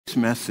This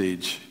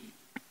message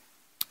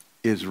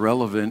is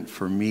relevant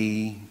for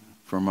me,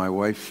 for my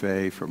wife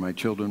Faye, for my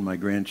children, my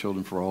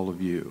grandchildren, for all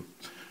of you.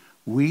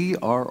 We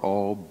are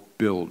all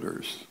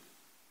builders,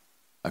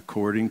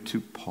 according to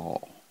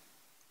Paul.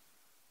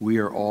 We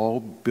are all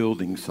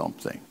building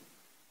something.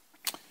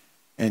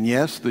 And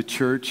yes, the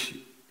church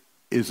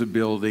is a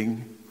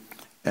building,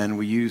 and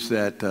we use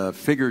that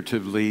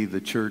figuratively.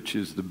 The church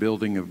is the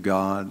building of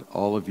God.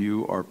 All of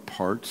you are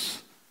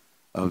parts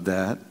of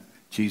that.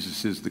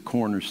 Jesus is the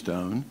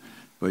cornerstone,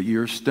 but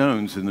you're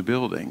stones in the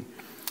building.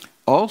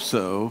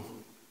 Also,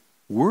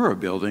 we're a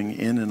building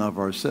in and of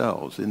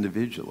ourselves,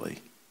 individually.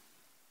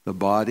 The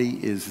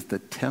body is the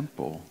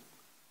temple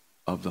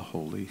of the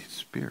Holy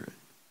Spirit.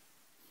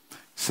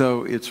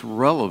 So it's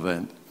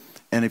relevant,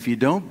 and if you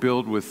don't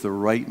build with the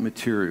right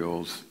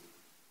materials,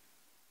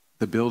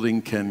 the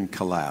building can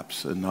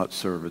collapse and not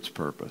serve its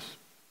purpose.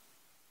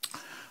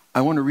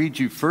 I want to read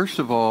you, first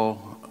of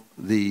all,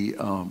 the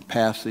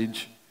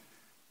passage,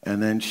 and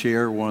then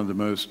share one of the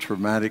most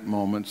traumatic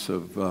moments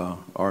of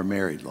our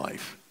married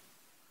life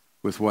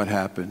with what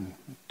happened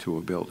to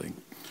a building.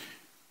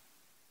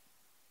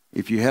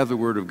 If you have the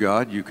Word of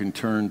God, you can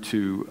turn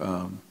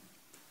to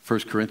 1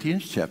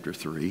 Corinthians chapter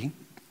 3.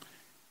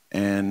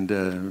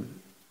 And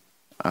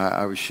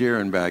I was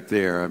sharing back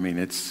there, I mean,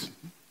 it's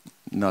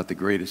not the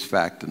greatest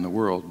fact in the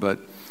world, but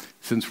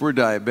since we're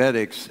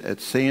diabetics, at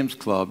Sam's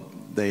Club,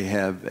 they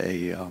have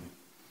a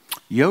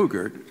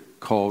yogurt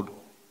called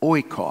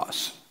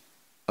Oikos,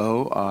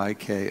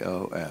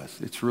 O-I-K-O-S.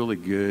 It's really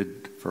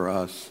good for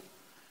us.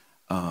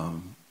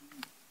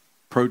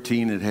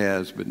 Protein it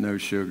has, but no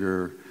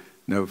sugar,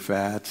 no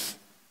fats,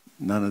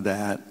 none of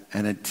that.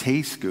 And it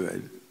tastes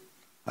good.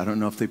 I don't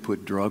know if they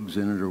put drugs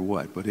in it or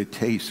what, but it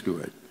tastes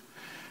good.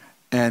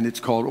 And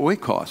it's called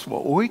Oikos.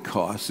 Well,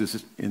 Oikos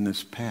is in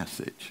this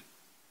passage.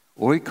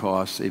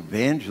 Oikos,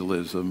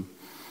 evangelism.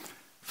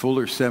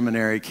 Fuller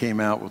Seminary came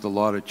out with a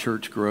lot of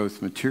church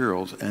growth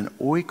materials, and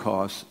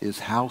Oikos is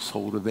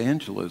household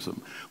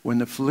evangelism. When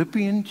the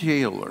Philippian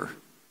jailer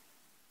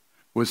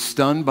was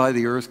stunned by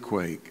the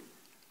earthquake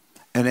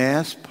and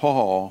asked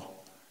Paul,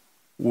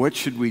 what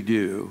should we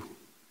do?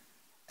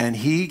 And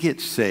he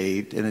gets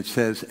saved, and it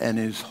says, and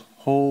his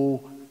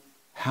whole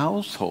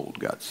household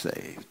got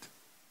saved.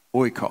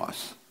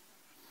 Oikos.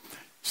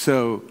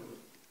 So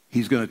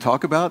he's going to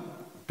talk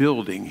about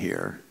building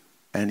here,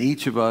 and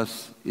each of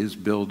us is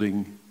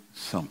building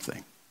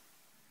something.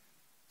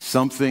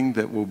 Something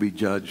that will be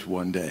judged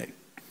one day.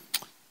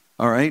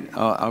 All right,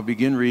 I'll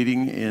begin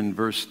reading in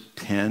verse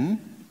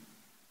 10.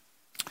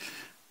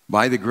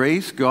 By the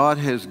grace God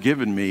has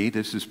given me,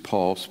 this is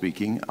Paul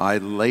speaking, I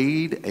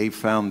laid a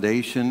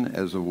foundation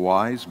as a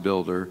wise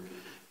builder,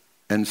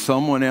 and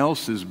someone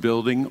else is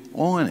building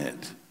on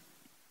it.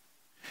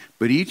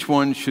 But each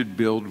one should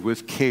build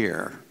with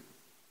care.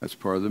 That's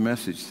part of the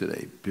message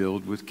today.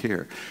 Build with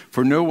care.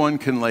 For no one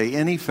can lay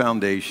any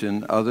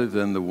foundation other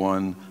than the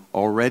one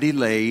already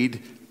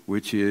laid,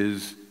 which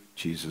is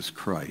Jesus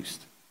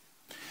Christ.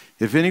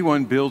 If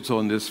anyone builds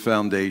on this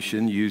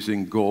foundation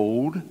using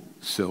gold,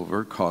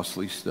 silver,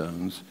 costly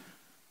stones,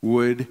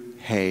 wood,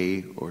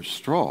 hay, or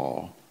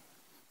straw,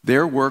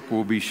 their work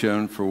will be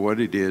shown for what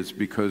it is,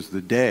 because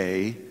the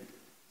day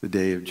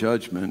of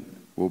judgment,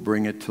 will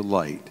bring it to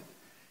light.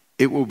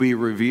 It will be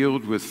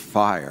revealed with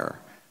fire,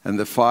 and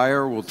the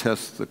fire will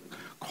test the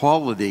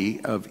quality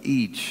of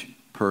each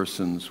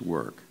person's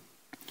work.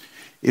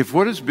 If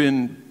what has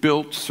been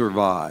built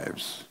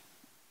survives,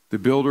 the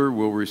builder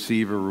will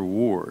receive a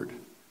reward.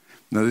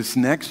 Now, this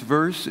next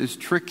verse is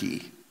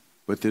tricky,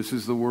 but this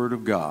is the Word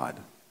of God,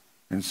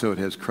 and so it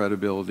has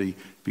credibility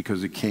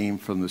because it came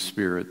from the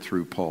Spirit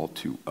through Paul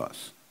to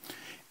us.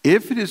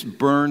 If it is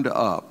burned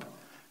up,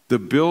 the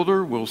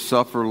builder will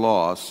suffer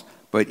loss,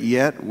 but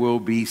yet will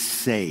be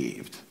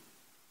saved.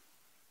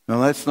 Now,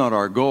 that's not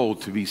our goal,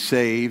 to be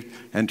saved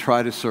and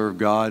try to serve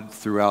God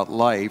throughout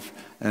life,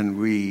 and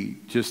we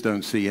just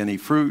don't see any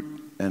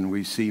fruit, and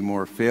we see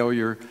more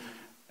failure.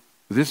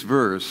 This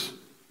verse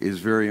is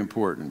very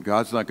important.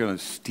 God's not going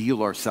to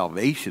steal our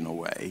salvation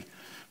away,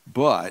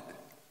 but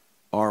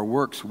our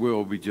works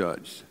will be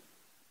judged.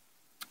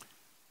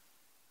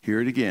 Hear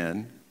it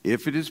again.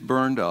 If it is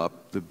burned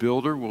up, the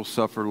builder will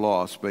suffer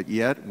loss, but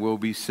yet will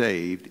be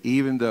saved,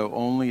 even though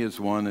only as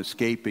one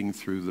escaping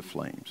through the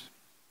flames.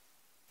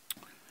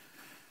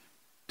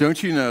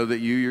 Don't you know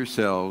that you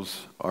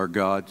yourselves are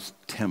God's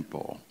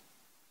temple,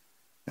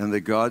 and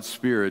that God's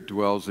Spirit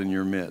dwells in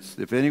your midst?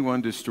 If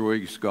anyone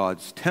destroys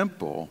God's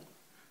temple,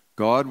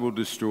 God will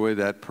destroy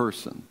that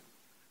person.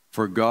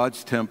 For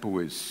God's temple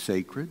is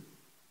sacred,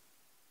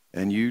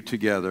 and you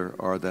together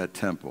are that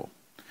temple.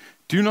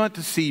 Do not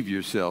deceive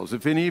yourselves.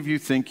 If any of you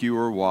think you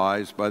are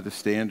wise by the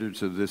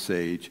standards of this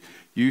age,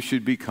 you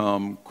should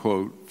become,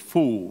 quote,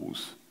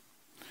 fools,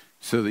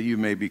 so that you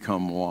may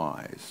become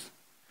wise.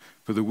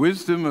 For the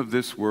wisdom of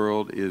this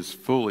world is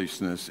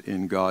foolishness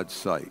in God's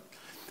sight.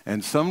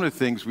 And some of the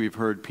things we've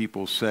heard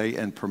people say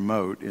and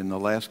promote in the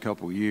last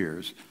couple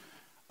years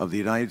of the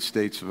United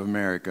States of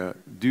America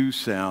do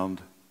sound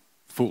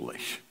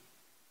foolish.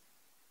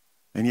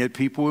 And yet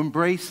people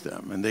embrace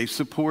them, and they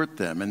support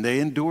them, and they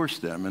endorse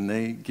them, and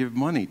they give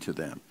money to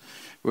them.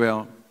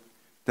 Well,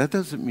 that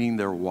doesn't mean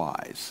they're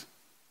wise.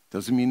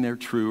 Doesn't mean they're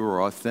true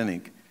or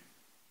authentic.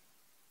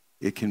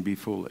 It can be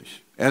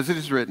foolish. As it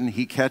is written,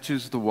 he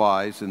catches the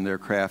wise in their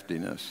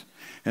craftiness.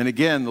 And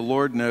again, the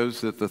Lord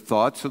knows that the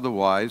thoughts of the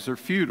wise are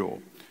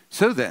futile.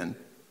 So then,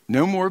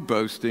 no more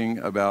boasting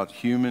about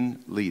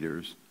human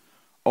leaders.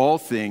 All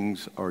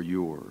things are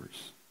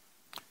yours.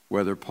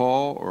 Whether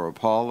Paul or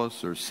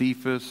Apollos or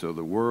Cephas or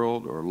the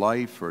world or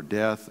life or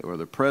death or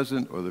the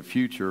present or the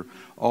future,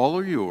 all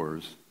are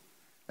yours,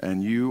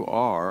 and you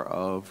are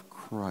of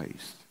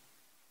Christ,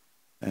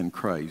 and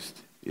Christ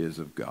is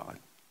of God.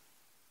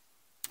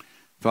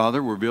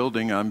 Father, we're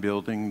building, I'm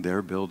building,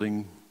 they're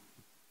building,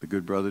 the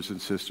good brothers and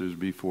sisters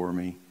before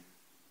me.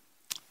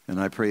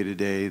 And I pray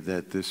today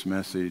that this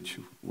message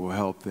will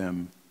help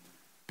them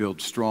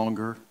build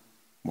stronger,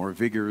 more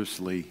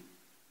vigorously,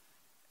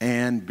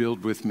 and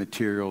build with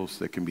materials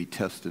that can be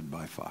tested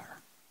by fire.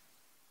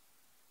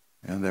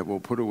 And that will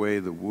put away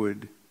the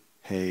wood,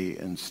 hay,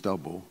 and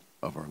stubble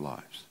of our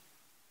lives.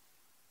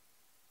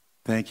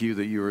 Thank you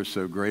that you are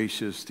so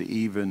gracious to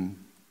even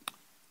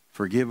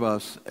forgive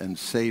us and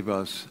save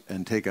us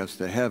and take us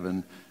to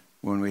heaven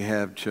when we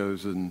have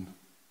chosen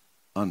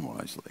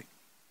unwisely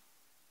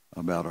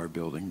about our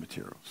building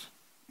materials.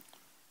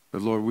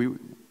 But Lord, we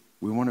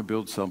want to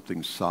build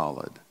something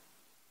solid.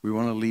 We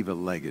want to leave a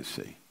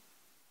legacy.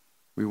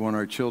 We want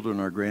our children,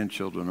 our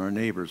grandchildren, our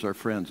neighbors, our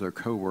friends, our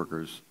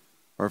coworkers,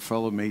 our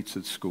fellow mates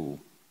at school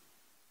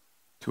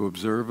to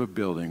observe a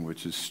building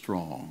which is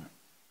strong,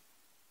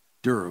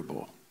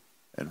 durable,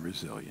 and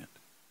resilient.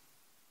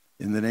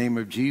 In the name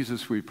of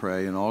Jesus we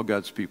pray, and all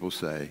God's people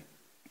say,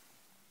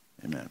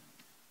 amen.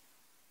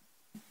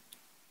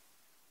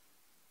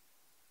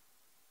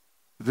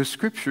 The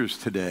scriptures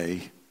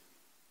today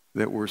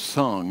that were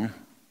sung,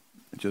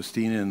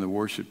 Justina and the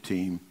worship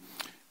team,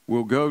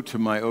 will go to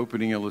my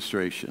opening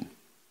illustration.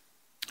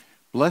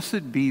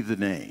 Blessed be the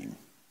name.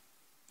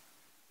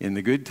 In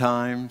the good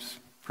times,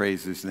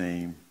 praise his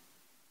name.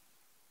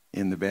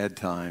 In the bad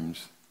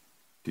times,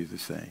 do the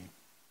same.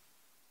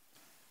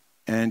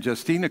 And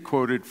Justina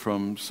quoted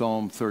from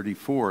Psalm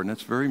 34, and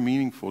that's very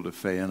meaningful to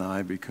Faye and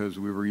I because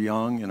we were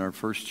young in our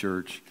first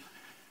church,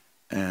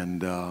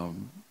 and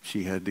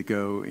she had to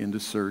go into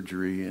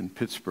surgery in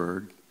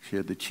Pittsburgh. She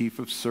had the chief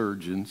of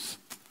surgeons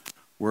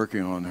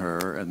working on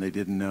her, and they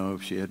didn't know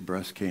if she had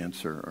breast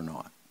cancer or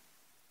not.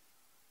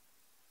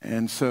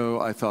 And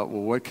so I thought,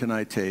 well, what can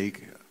I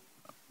take?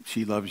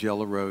 She loves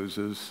yellow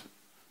roses.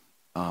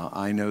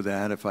 I know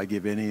that. If I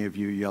give any of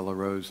you yellow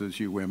roses,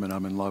 you women,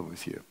 I'm in love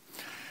with you.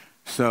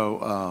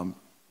 So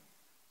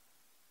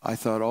I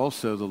thought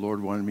also the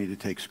Lord wanted me to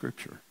take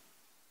scripture.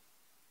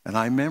 And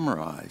I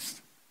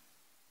memorized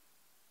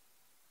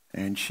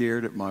and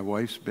shared at my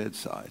wife's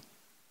bedside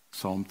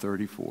Psalm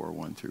 34,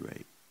 1 through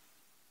 8.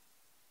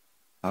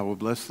 I will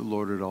bless the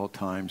Lord at all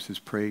times. His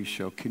praise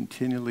shall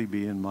continually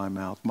be in my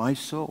mouth. My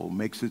soul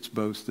makes its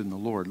boast in the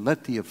Lord.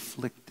 Let the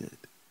afflicted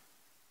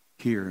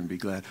hear and be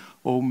glad.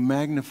 Oh,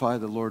 magnify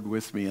the Lord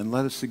with me, and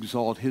let us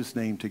exalt his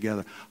name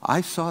together. I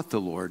sought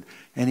the Lord,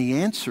 and he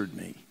answered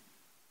me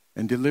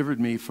and delivered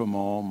me from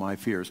all my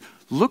fears.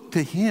 Look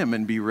to him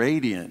and be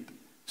radiant.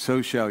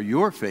 So shall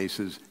your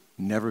faces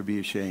never be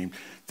ashamed.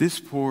 This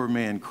poor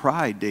man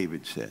cried,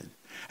 David said,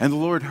 and the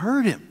Lord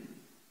heard him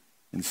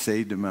and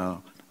saved him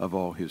out of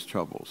all his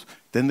troubles.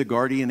 Then the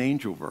guardian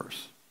angel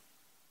verse.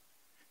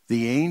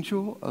 The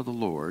angel of the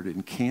Lord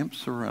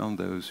encamps around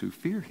those who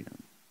fear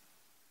him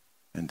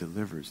and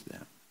delivers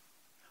them.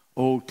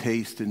 Oh,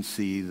 taste and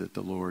see that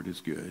the Lord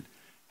is good.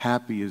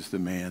 Happy is the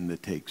man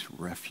that takes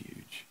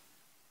refuge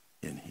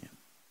in him.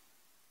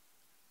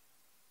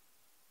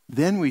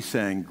 Then we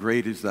sang,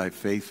 Great is thy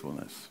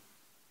faithfulness.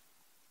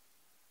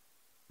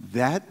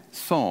 That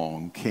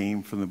song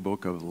came from the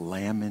book of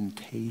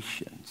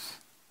Lamentations.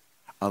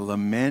 A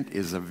lament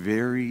is a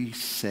very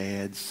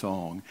sad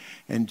song.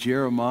 And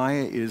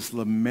Jeremiah is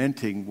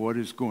lamenting what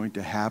is going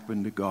to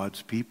happen to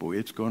God's people.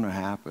 It's going to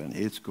happen.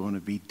 It's going to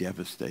be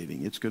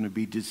devastating. It's going to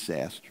be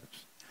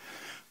disastrous.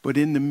 But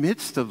in the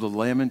midst of the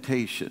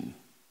lamentation,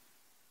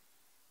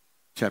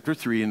 chapter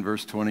 3 and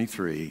verse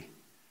 23,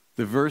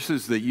 the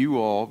verses that you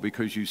all,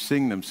 because you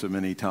sing them so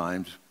many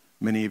times,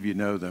 many of you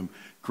know them.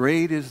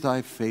 Great is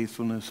thy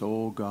faithfulness,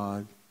 O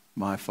God,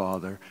 my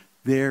Father.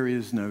 There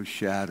is no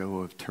shadow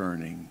of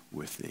turning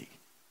with thee.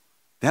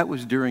 That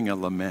was during a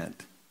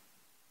lament.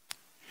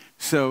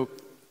 So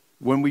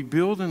when we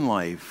build in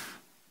life,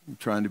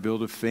 trying to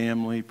build a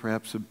family,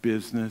 perhaps a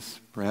business,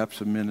 perhaps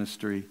a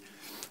ministry,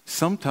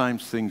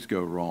 sometimes things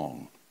go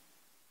wrong.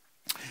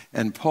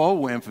 And Paul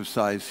will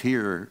emphasize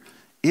here,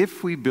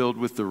 if we build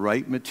with the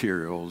right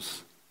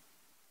materials,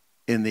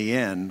 in the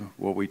end,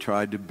 what we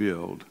tried to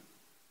build,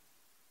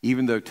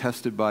 even though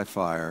tested by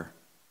fire,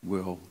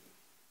 will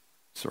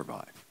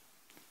survive.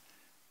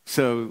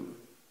 So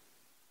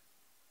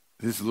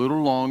this is a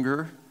little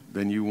longer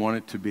than you want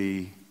it to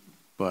be,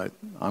 but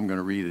I'm going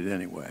to read it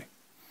anyway.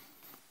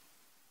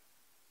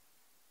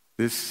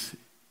 This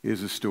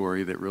is a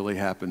story that really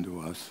happened to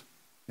us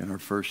in our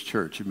first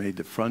church. It made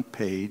the front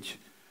page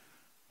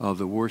of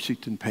the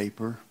Washington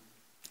paper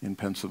in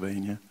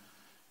Pennsylvania.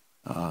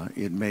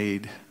 It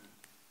made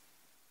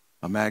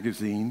a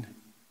magazine,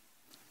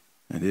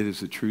 and it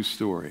is a true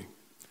story.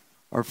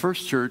 Our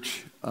first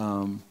church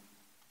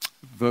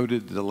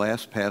voted the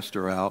last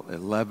pastor out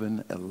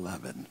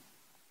 11-11.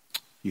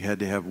 You had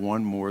to have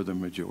one more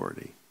than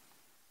majority.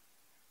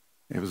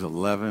 It was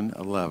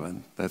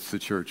 11-11. That's the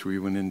church we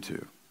went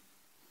into.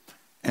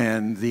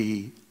 And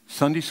the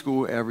Sunday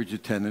school average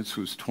attendance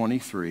was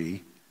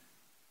 23.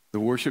 The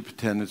worship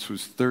attendance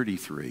was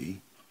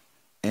 33.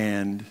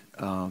 And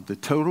the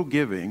total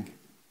giving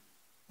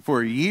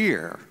for a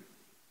year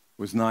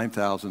was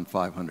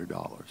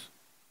 $9,500.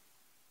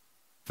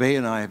 Faye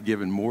and I have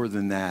given more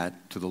than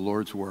that to the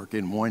Lord's work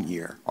in 1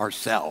 year,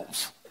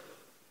 ourselves,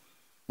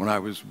 when I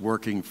was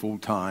working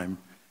full-time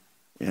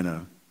in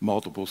a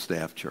multiple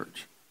staff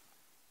church.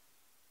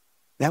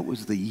 That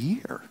was the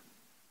year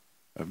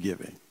of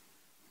giving.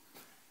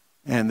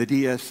 And the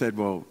DS said,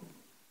 well,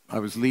 I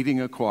was leading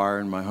a choir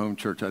in my home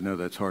church. I know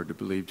that's hard to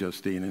believe,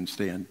 Justine and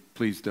Stan.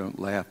 Please don't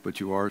laugh,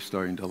 but you are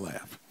starting to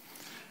laugh.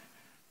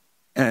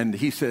 And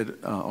he said,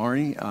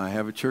 Arnie, I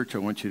have a church I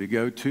want you to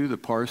go to. The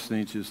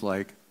parsonage is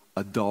like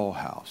a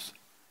dollhouse.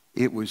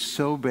 It was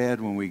so bad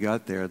when we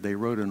got there, they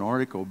wrote an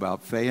article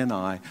about Faye and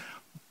I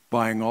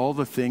buying all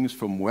the things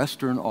from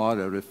Western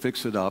Auto to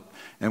fix it up,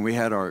 and we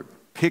had our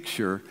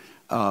picture.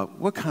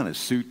 What kind of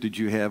suit did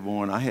you have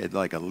on? I had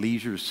like a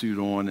leisure suit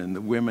on, and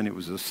the women, it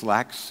was a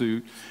slack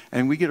suit,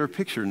 and we get our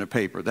picture in the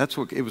paper. That's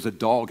what it was, a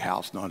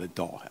doghouse, not a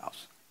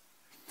dollhouse.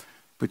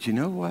 But you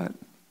know what?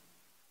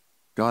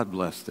 God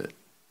blessed it.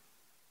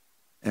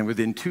 And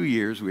within 2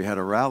 years, we had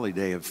a rally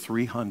day of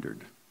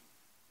 300.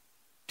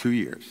 2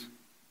 years.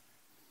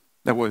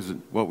 That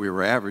wasn't what we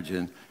were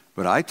averaging,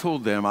 but I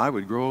told them I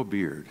would grow a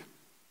beard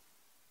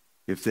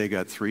if they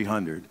got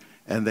 300.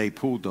 And they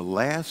pulled the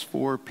last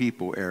 4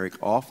 people, Eric,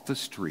 off the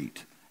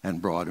street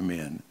and brought them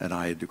in, and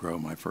I had to grow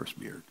my first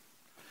beard.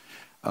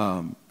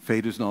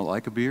 Faye does not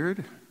like a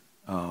beard.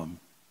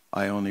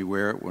 I only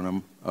wear it when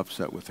I'm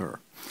upset with her.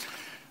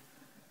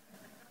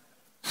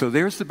 So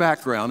there's the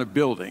background of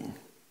building,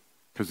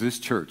 because this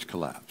church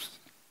collapsed.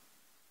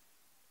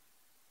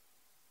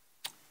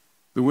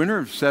 The winter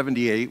of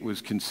 '78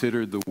 was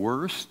considered the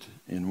worst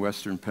in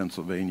Western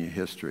Pennsylvania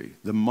history.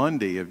 The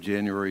Monday of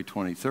January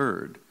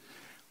 23rd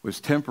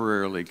was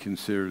temporarily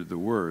considered the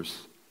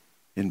worst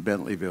in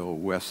Bentleyville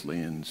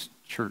Wesleyan's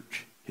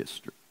church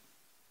history.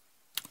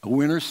 A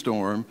winter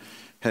storm.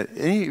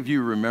 Any of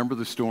you remember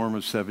the storm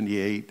of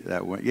 '78?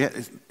 That went, yeah,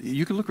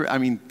 you can look. I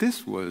mean,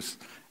 this was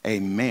a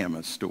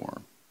mammoth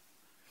storm.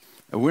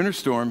 A winter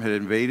storm had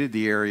invaded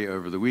the area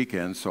over the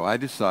weekend, so I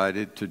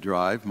decided to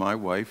drive my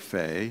wife,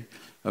 Faye,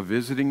 a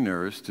visiting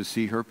nurse, to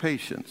see her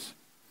patients.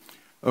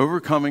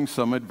 Overcoming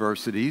some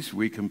adversities,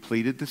 we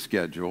completed the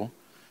schedule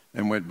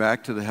and went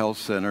back to the health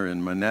center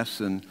in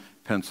Monessen,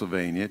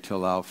 Pennsylvania, to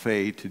allow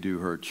Faye to do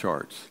her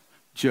charts.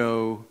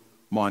 Joe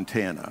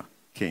Montana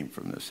came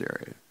from this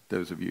area,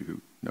 those of you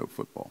who know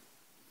football.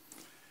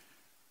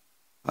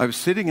 I was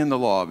sitting in the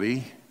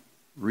lobby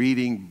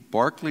reading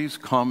Barclay's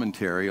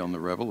commentary on the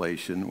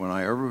Revelation when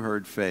I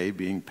overheard Faye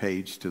being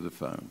paged to the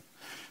phone.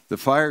 The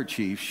fire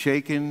chief,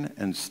 shaken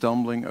and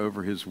stumbling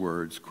over his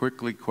words,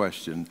 quickly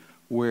questioned,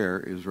 "Where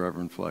is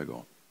Reverend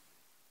Fleagle?"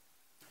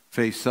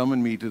 Faye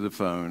summoned me to the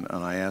phone,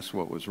 and I asked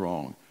what was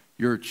wrong.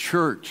 "Your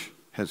church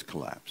has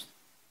collapsed."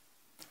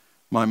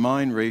 My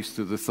mind raced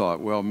to the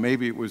thought, well,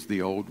 maybe it was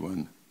the old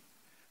one.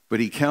 But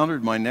he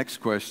countered my next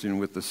question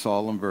with the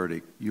solemn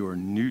verdict, "Your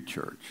new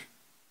church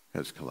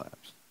has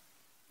collapsed."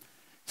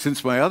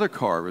 Since my other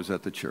car was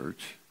at the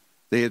church,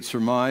 they had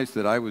surmised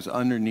that I was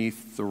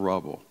underneath the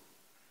rubble.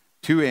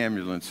 2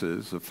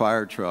 ambulances, a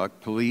fire truck,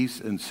 police,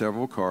 and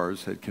several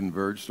cars had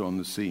converged on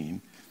the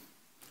scene,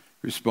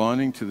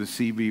 responding to the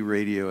CB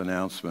radio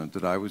announcement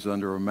that I was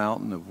under a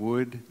mountain of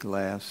wood,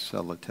 glass,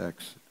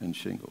 Celotex, and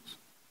shingles.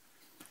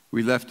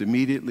 We left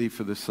immediately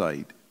for the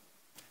site.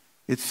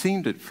 It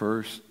seemed at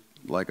first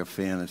like a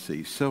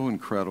fantasy, so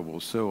incredible,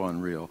 so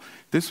unreal.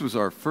 This was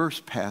our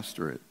first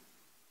pastorate,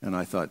 and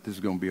I thought, this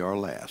is going to be our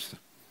last.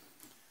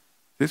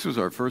 This was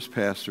our first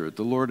pastorate.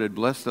 The Lord had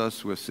blessed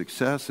us with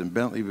success, and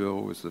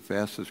Bentleyville was the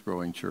fastest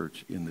growing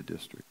church in the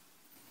district.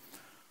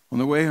 On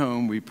the way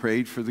home, we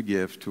prayed for the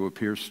gift to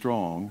appear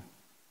strong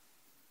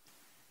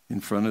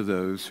in front of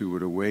those who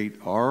would await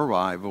our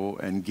arrival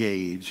and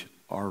gauge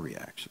our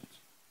reactions.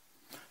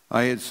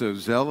 I had so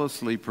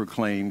zealously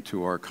proclaimed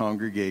to our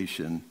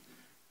congregation,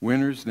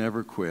 winners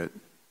never quit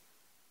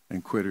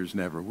and quitters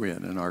never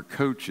win. And our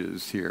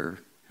coaches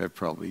here have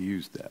probably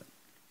used that.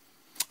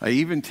 I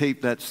even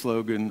taped that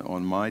slogan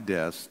on my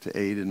desk to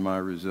aid in my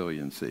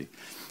resiliency.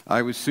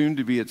 I was soon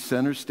to be at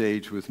center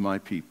stage with my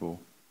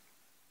people,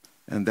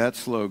 and that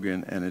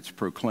slogan and its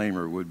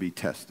proclaimer would be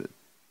tested.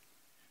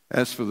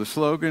 As for the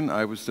slogan,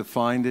 I was to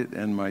find it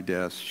in my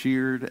desk,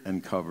 sheared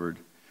and covered,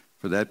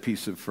 for that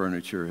piece of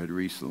furniture had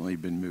recently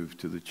been moved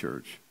to the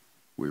church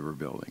we were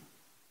building.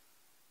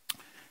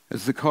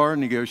 As the car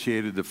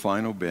negotiated the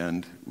final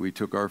bend, we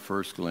took our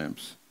first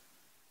glimpse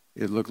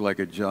It looked like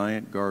a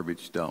giant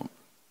garbage dump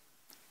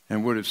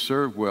and would have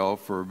served well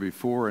for a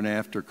before and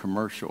after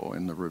commercial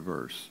in the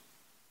reverse.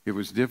 It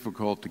was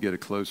difficult to get a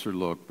closer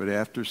look, but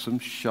after some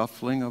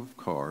shuffling of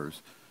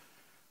cars,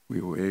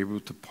 we were able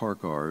to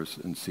park ours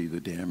and see the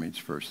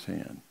damage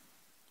firsthand.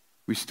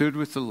 We stood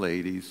with the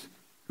ladies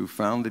who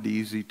found it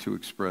easy to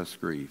express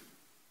grief.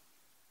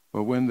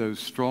 But when those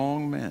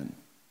strong men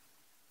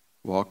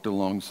walked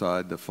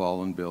alongside the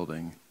fallen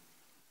building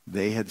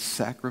they had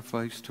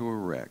sacrificed to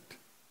erect,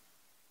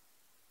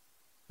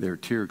 their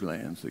tear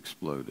glands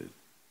exploded.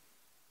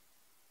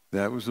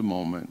 That was a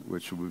moment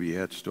which will be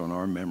etched on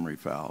our memory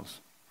files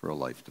for a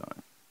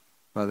lifetime.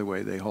 By the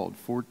way, they hauled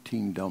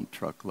 14 dump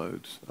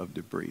truckloads of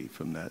debris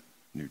from that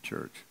new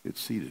church. It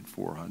seated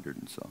 400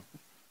 and something.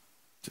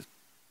 Just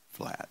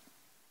flat.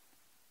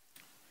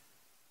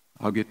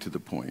 I'll get to the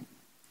point.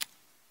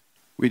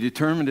 We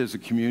determined as a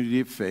community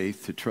of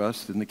faith to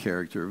trust in the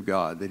character of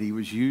God, that he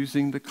was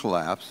using the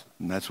collapse,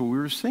 and that's what we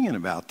were singing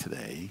about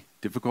today,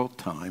 difficult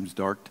times,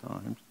 dark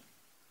times,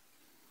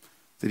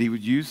 that he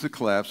would use the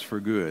collapse for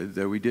good,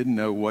 though we didn't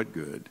know what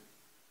good.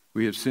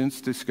 We have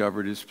since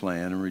discovered his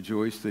plan and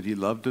rejoice that he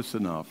loved us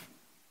enough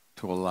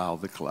to allow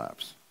the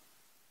collapse.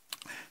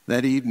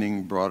 That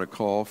evening brought a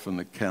call from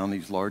the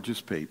county's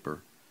largest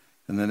paper,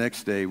 and the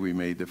next day we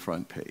made the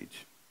front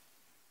page.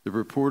 The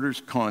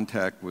reporter's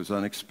contact was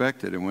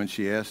unexpected, and when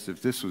she asked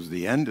if this was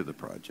the end of the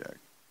project,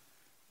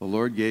 the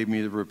Lord gave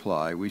me the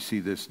reply, "We see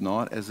this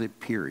not as a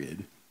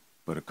period,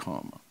 but a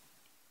comma."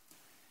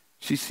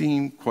 She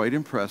seemed quite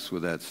impressed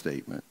with that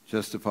statement,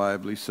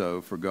 justifiably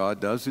so, for God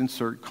does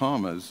insert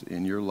commas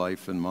in your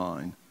life and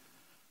mine,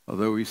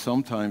 although we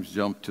sometimes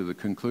jump to the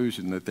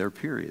conclusion that they're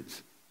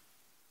periods.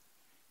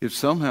 If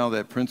somehow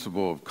that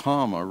principle of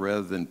comma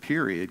rather than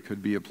period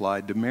could be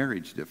applied to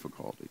marriage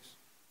difficulties,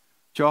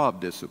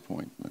 job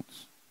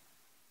disappointments,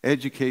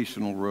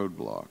 educational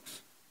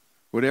roadblocks,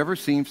 whatever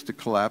seems to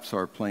collapse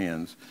our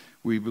plans,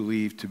 we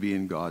believe to be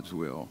in God's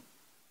will,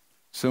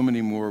 so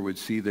many more would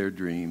see their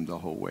dream the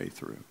whole way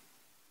through.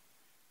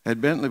 At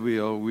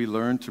Bentleyville, we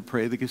learned to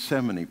pray the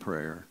Gethsemane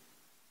prayer.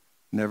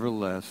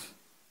 Nevertheless,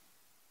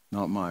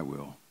 not my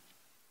will,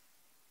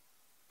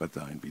 but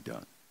thine be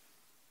done.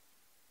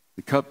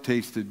 The cup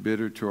tasted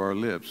bitter to our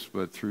lips,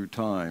 but through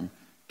time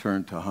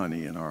turned to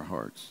honey in our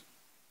hearts.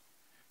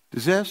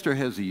 Disaster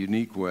has a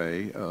unique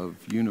way of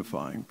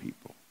unifying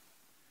people.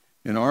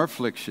 In our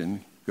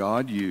affliction,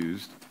 God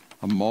used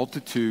a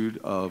multitude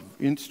of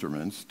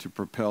instruments to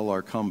propel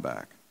our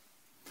comeback.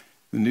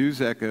 The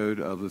news echoed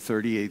of the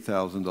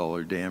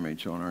 $38,000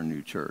 damage on our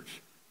new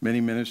church.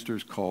 Many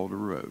ministers called or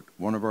wrote.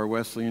 One of our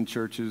Wesleyan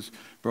churches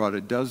brought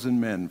 12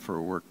 men for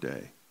a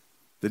workday.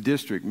 The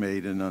district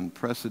made an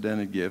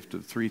unprecedented gift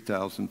of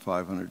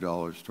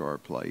 $3,500 to our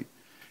plight,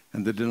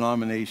 and the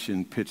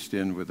denomination pitched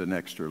in with an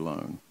extra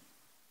loan.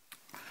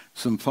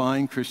 Some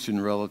fine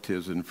Christian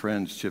relatives and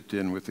friends chipped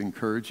in with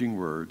encouraging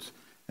words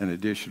and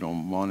additional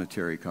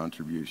monetary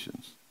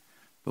contributions.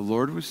 The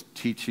Lord was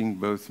teaching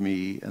both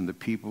me and the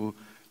people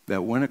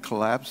that when a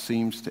collapse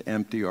seems to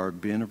empty our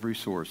bin of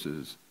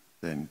resources,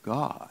 then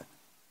God,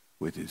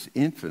 with his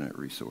infinite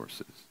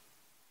resources,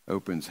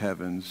 opens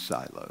heaven's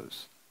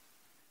silos.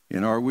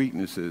 In our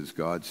weaknesses,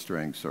 God's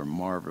strengths are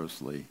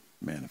marvelously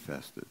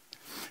manifested.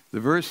 The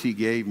verse he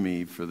gave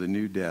me for the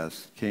new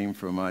desk came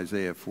from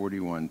Isaiah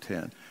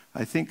 41:10.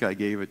 I think I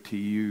gave it to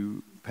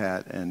you,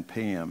 Pat and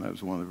Pam. That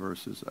was one of the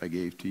verses I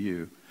gave to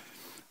you.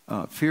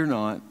 Fear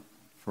not,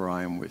 for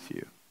I am with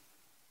you.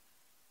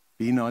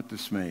 Be not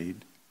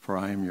dismayed, for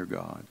I am your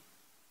God.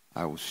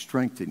 I will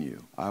strengthen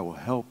you. I will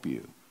help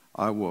you.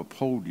 I will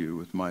uphold you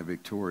with my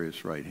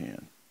victorious right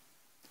hand.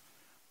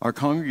 Our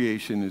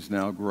congregation is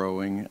now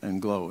growing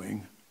and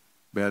glowing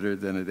better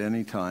than at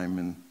any time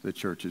in the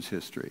church's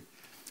history.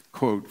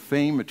 Quote,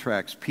 fame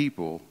attracts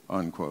people,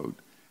 unquote,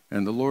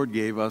 and the Lord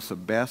gave us a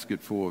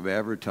basket full of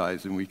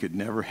advertising we could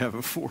never have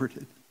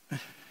afforded.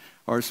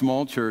 Our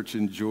small church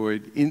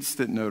enjoyed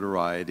instant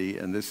notoriety,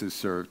 and this has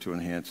served to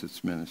enhance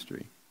its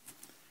ministry.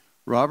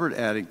 Robert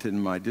Addington,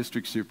 my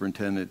district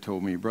superintendent,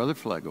 told me, Brother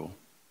Fleagle,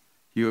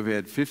 you have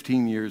had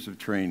 15 years of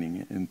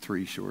training in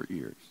 3 short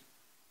years.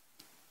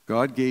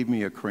 God gave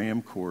me a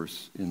cram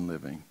course in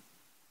living.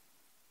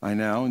 I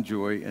now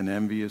enjoy an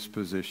envious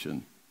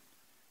position.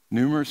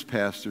 Numerous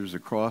pastors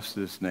across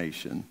this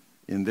nation,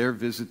 in their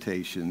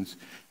visitations,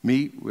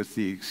 meet with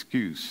the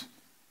excuse,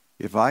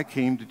 if I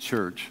came to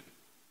church,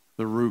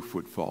 the roof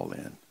would fall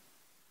in.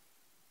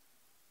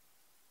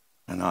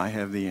 And I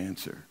have the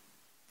answer.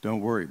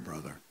 Don't worry,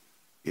 brother.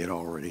 It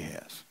already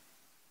has.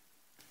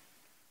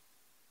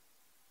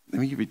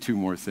 Let me give you 2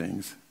 more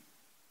things.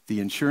 The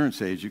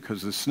insurance agent,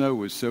 because the snow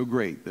was so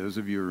great, those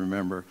of you who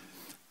remember,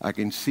 I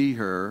can see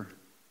her,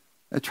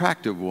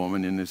 attractive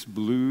woman in this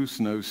blue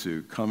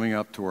snowsuit, coming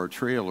up to our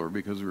trailer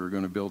because we were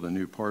going to build a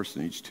new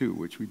parsonage too,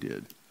 which we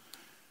did.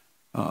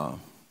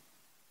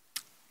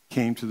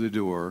 Came to the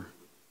door,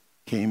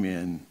 came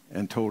in,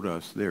 and told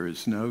us there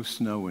is no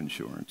snow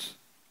insurance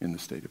in the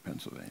state of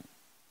Pennsylvania.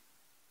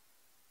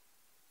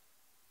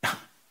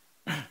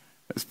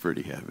 That's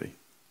pretty heavy.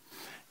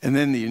 And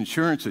then the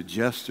insurance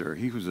adjuster,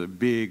 he was a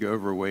big,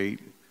 overweight,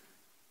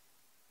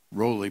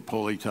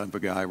 roly-poly type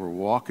of guy. We're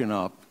walking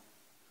up.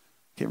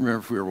 Can't remember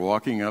if we were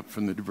walking up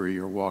from the debris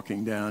or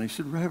walking down. He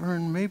said,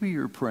 Reverend, maybe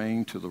you're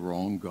praying to the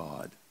wrong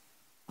God.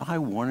 I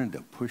wanted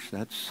to push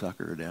that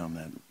sucker down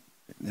that.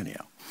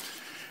 Anyhow,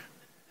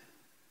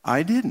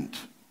 I didn't.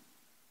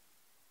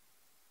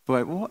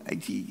 But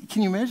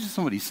can you imagine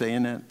somebody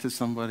saying that to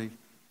somebody?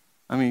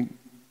 I mean,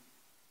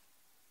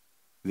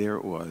 there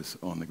it was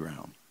on the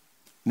ground.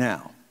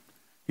 Now,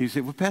 you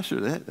say, well, Pastor,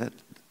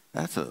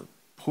 that's a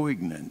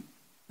poignant,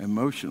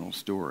 emotional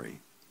story.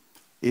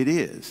 It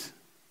is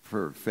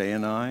for Faye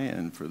and I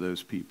and for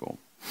those people.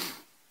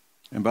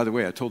 And by the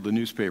way, I told the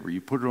newspaper,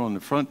 you put it on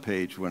the front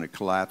page when it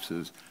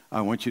collapses.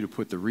 I want you to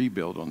put the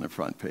rebuild on the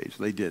front page.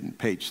 They didn't.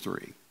 Page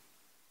 3.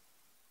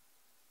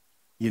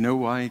 You know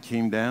why it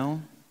came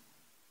down?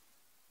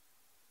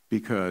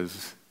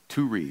 Because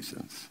 2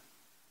 reasons.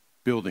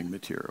 Building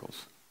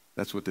materials.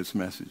 That's what this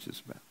message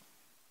is about.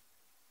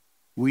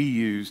 We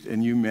used,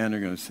 and you men are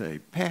going to say,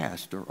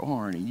 Pastor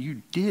Arnie,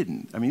 you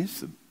didn't. I mean, this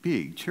is a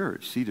big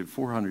church, seated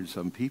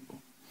 400-some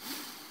people.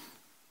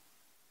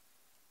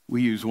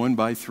 We use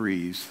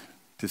 1x3s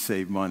to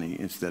save money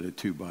instead of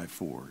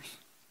 2x4s.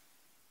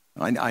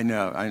 I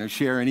know,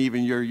 Sharon,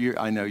 even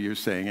I know you're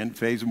saying, and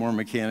Faye's more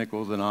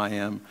mechanical than I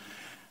am.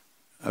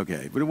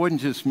 Okay, but it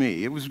wasn't just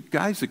me. It was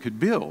guys that could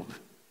build.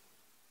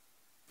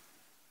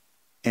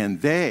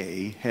 And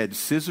they had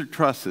scissor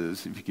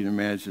trusses, if you can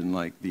imagine,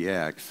 like the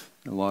axe.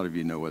 A lot of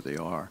you know what they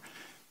are.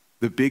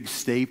 The big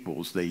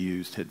staples they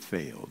used had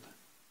failed.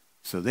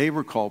 So they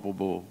were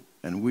culpable,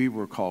 and we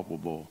were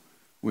culpable.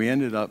 We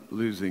ended up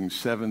losing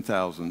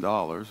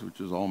 $7,000, which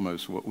is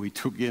almost what we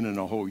took in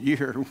a whole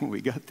year when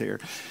we got there.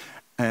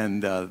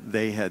 And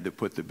they had to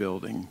put the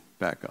building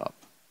back up,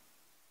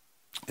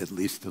 at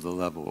least to the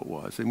level it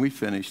was. And we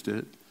finished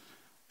it,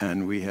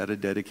 and we had a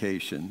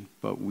dedication,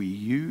 but we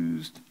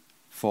used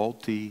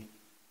faulty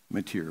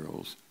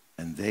materials,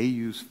 and they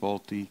used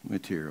faulty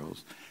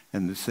materials.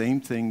 And the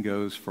same thing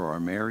goes for our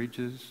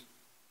marriages,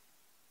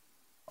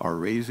 our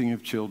raising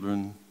of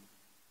children,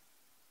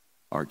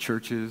 our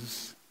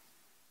churches.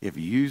 If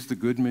you use the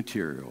good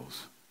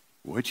materials,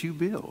 what you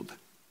build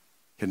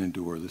can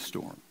endure the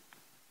storm.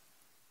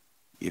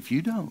 If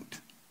you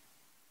don't,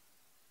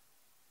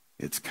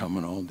 it's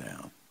coming all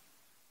down.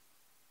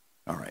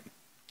 All right.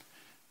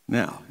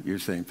 Now, you're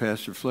saying,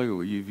 Pastor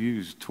Fleagle, you've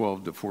used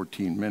 12 to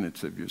 14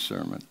 minutes of your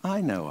sermon. I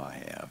know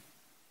I have.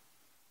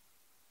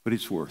 But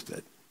it's worth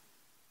it.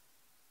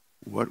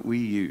 What we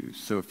use.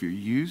 So if you're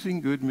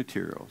using good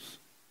materials,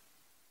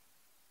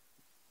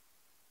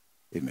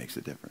 it makes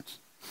a difference.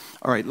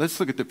 All right, let's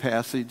look at the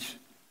passage.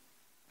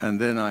 And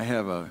then I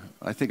have,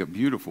 I think, a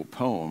beautiful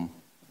poem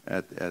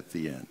at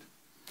the end.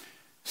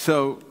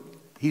 So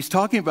he's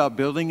talking about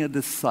building a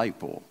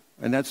disciple.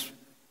 And that's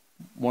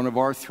one of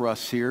our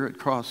thrusts here at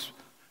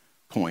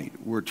Crosspoint.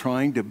 We're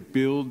trying to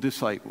build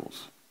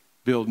disciples.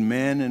 Build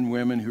men and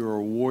women who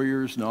are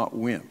warriors, not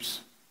wimps,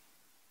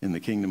 in the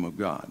kingdom of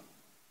God.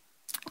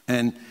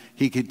 And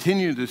he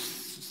continued this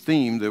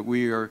theme that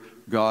we are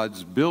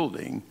God's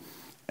building.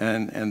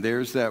 And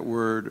there's that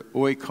word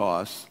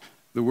oikos.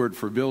 The word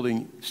for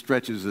building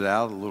stretches it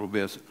out a little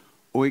bit.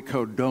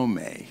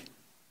 Oikodome.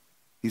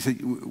 He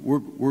said,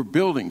 we're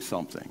building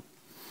something.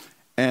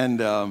 And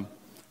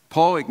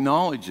Paul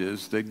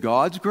acknowledges that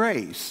God's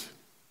grace,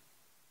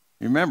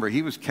 remember,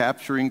 he was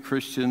capturing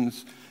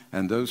Christians,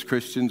 and those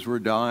Christians were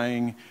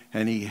dying,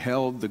 and he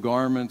held the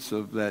garments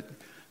of that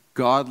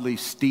godly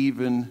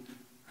Stephen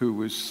who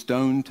was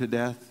stoned to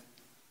death.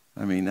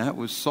 I mean, that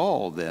was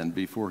Saul then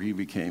before he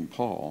became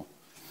Paul.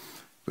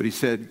 But he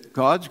said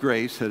God's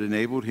grace had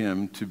enabled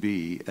him to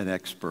be an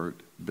expert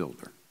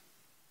builder.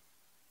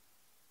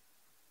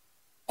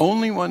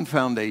 Only one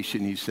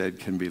foundation, he said,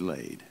 can be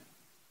laid,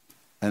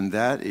 and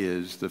that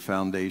is the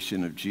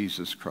foundation of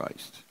Jesus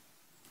Christ.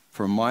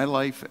 For my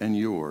life and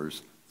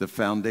yours, the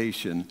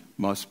foundation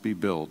must be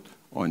built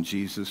on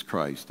Jesus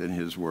Christ and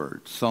his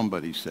word.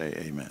 Somebody say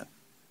amen.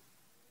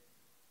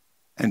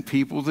 And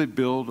people that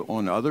build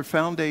on other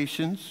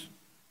foundations,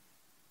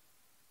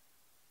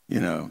 you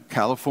know,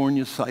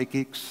 California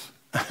psychics,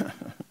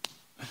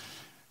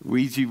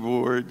 Ouija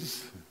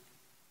boards,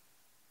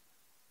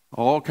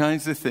 all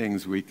kinds of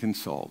things we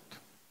consult,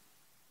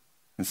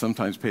 and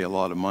sometimes pay a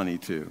lot of money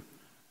to.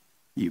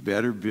 You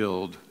better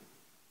build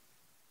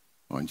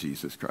on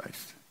Jesus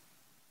Christ.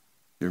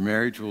 Your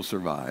marriage will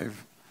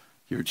survive.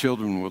 Your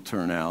children will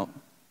turn out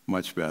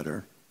much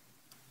better.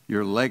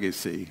 Your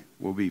legacy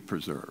will be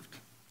preserved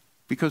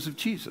because of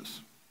Jesus.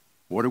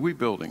 What are we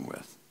building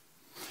with?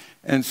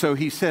 And so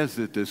he says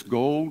that this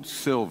gold,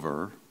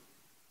 silver,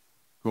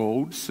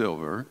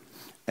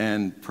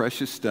 and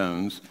precious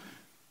stones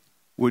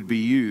would be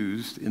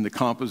used in the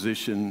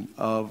composition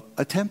of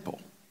a temple.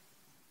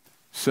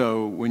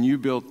 So when you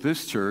built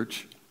this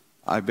church,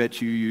 I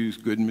bet you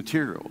used good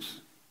materials.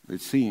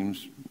 It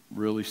seems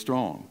really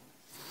strong.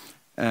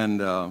 And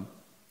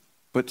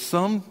but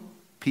some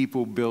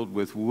people build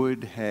with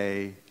wood,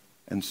 hay,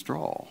 and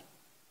straw.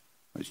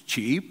 It's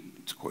cheap,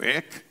 it's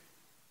quick,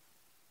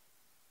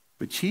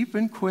 But cheap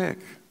and quick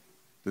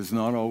does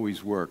not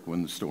always work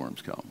when the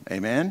storms come.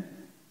 Amen?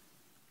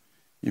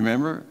 You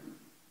remember?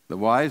 The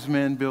wise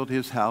man built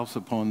his house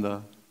upon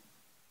the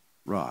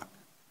rock.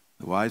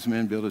 The wise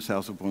man built his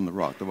house upon the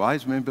rock. The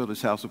wise man built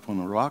his house upon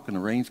the rock, and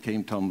the rains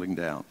came tumbling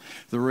down.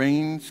 The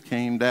rains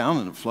came down,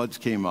 and the floods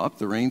came up.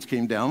 The rains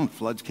came down, and the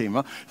floods came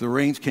up. The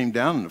rains came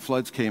down, and the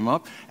floods came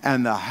up.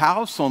 And the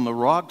house on the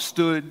rock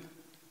stood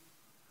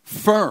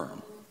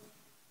firm.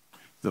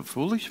 The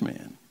foolish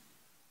man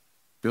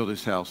built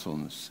his house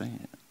on the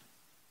sand.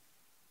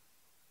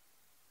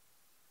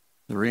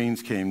 The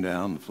rains came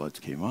down, the floods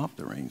came up.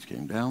 The rains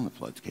came down, the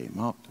floods came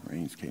up. The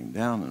rains came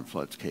down, and the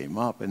floods came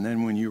up. And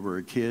then when you were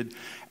a kid,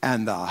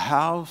 and the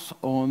house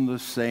on the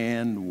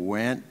sand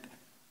went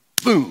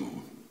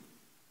boom.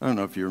 I don't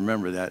know if you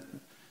remember that.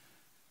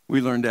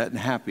 We learned that in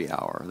happy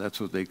hour.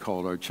 That's what they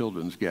called our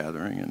children's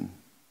gathering. And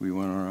we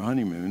went on our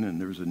honeymoon, and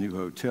there was a new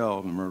hotel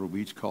in Myrtle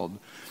Beach called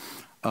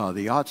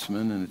the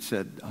Yachtsman, and it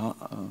said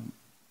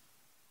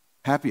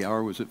happy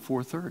hour was at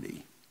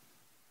 4:30.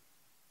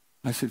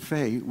 I said,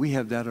 Faye, we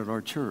have that at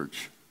our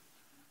church.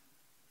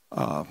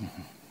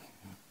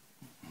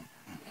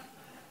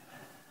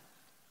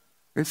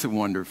 It's a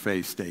wonder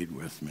Faye stayed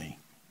with me.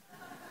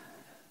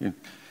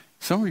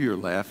 Some of you are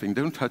laughing.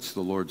 Don't touch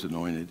the Lord's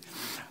anointed.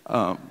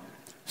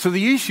 So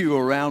the issue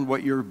around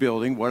what you're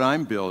building, what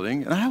I'm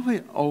building, and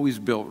I've always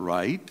built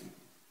right,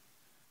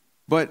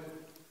 but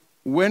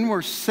when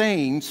we're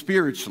sane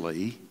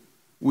spiritually,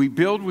 we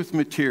build with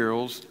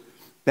materials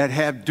that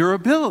have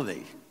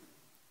durability,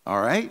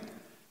 all right?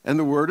 And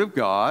the Word of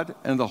God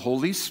and the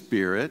Holy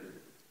Spirit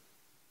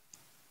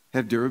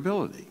have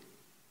durability.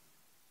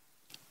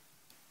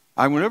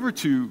 I went over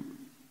to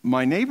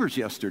my neighbors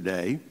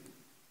yesterday,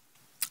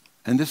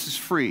 and this is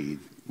free.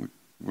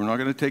 We're not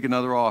going to take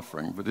another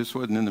offering, but this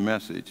wasn't in the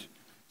message.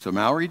 So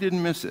Mallory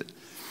didn't miss it.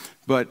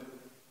 But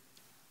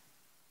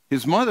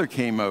his mother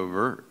came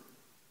over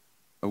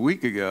a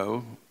week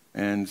ago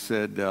and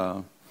said,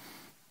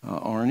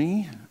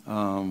 Arnie,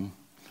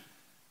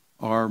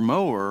 our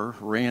mower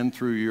ran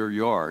through your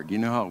yard. You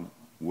know how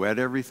wet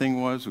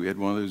everything was? We had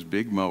one of those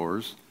big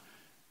mowers.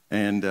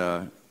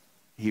 And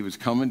he was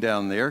coming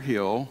down their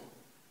hill,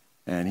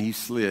 and he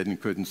slid and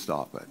couldn't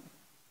stop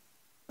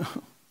it.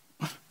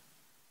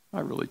 I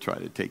really try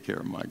to take care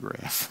of my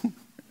grass.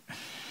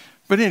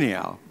 But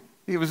anyhow,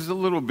 it was a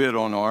little bit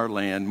on our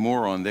land,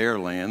 more on their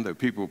land, though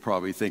people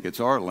probably think it's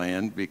our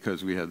land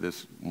because we have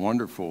this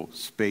wonderful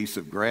space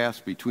of grass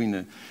between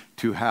the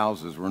two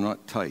houses. We're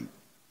not tight.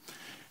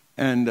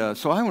 And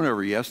so I went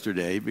over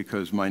yesterday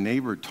because my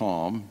neighbor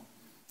Tom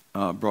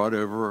brought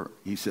over,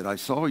 he said, I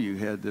saw you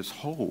had this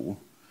hole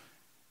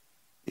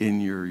in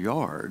your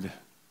yard,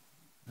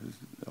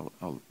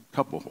 a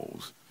couple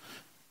holes.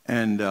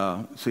 And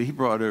so he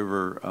brought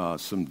over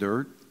some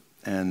dirt,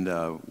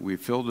 and we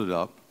filled it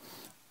up,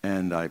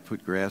 and I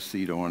put grass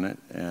seed on it,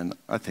 and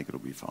I think it'll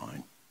be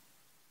fine.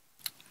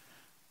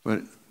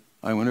 But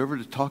I went over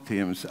to talk to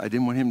him, and I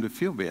didn't want him to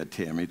feel bad,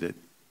 Tammy, that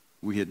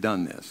we had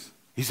done this.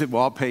 He said,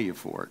 well, I'll pay you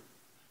for it.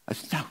 I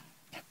said,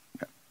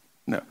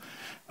 no.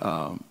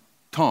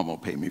 Tom will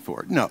pay me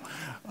for it. No.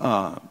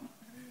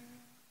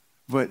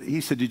 But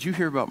he said, did you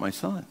hear about my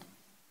son?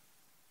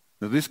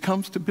 Now, this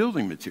comes to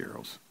building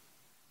materials.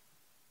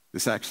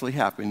 This actually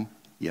happened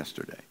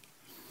yesterday.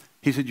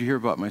 He said, you hear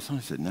about my son?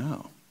 I said,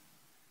 no.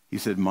 He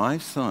said, my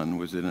son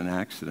was in an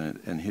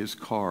accident, and his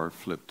car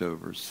flipped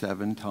over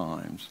 7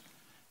 times,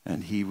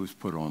 and he was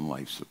put on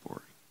life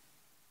support.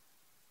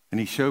 And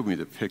he showed me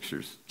the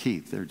pictures.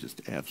 Keith, they're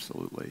just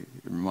absolutely,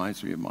 it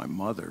reminds me of my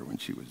mother when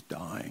she was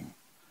dying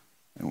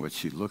and what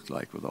she looked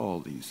like with all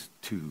these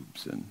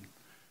tubes and,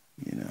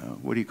 you know,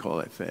 what do you call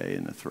that, Faye,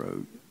 in the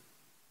throat?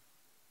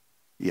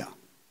 Yeah,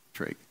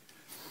 trach.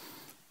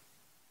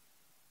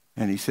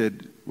 And he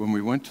said, when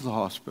we went to the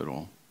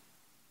hospital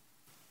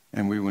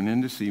and we went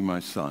in to see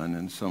my son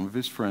and some of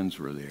his friends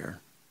were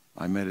there,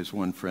 I met his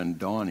one friend,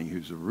 Donnie,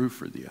 who's a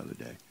roofer, the other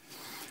day.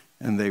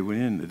 And they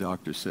went in, the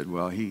doctor said,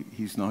 well,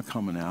 he's not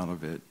coming out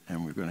of it,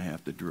 and we're going to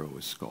have to drill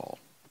his skull.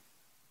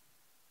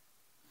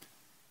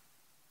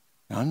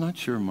 Now, I'm not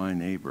sure my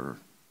neighbor,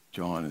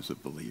 John, is a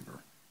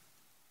believer.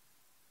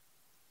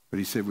 But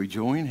he said, we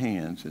joined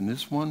hands, and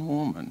this one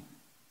woman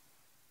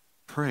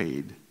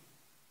prayed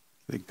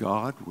that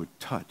God would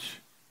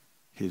touch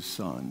his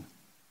son,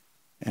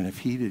 and if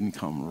he didn't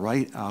come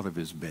right out of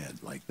his bed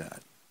like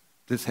that,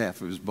 this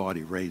half of his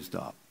body raised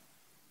up.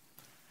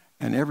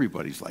 And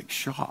everybody's like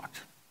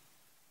shocked.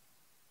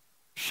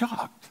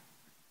 Shocked.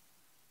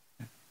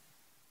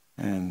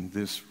 And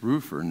this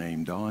roofer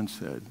named Don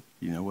said,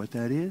 you know what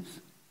that is?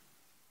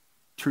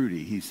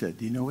 Trudy, he said,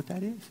 do you know what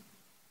that is?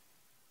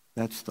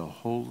 That's the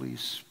Holy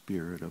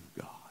Spirit of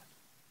God.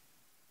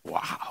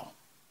 Wow.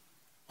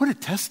 What a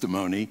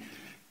testimony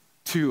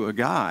to a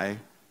guy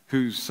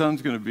whose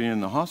son's going to be in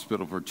the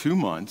hospital for 2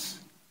 months.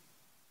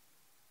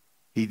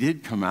 He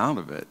did come out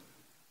of it.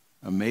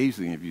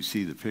 Amazing if you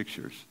see the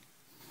pictures.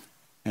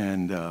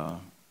 And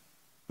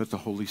but the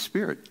Holy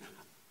Spirit.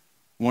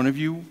 One of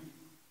you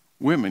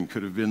women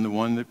could have been the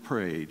one that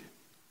prayed.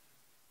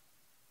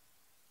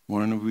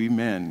 one of we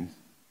men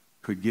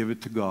could give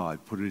it to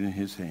God, put it in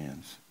his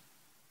hands.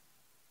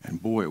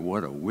 And boy,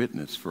 what a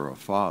witness for a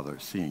father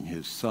seeing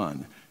his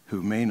son,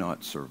 who may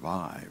not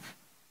survive,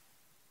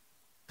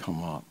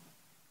 come up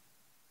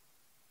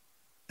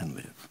and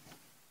live.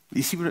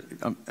 You see what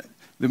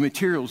the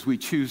materials we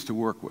choose to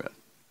work with.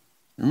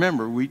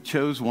 Remember, we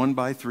chose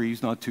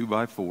 1x3s, not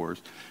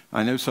 2x4s.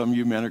 I know some of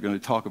you men are going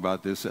to talk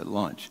about this at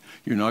lunch.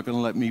 You're not going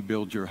to let me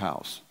build your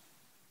house.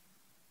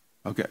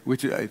 Okay,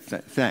 which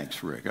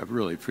thanks, Rick. I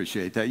really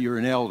appreciate that. You're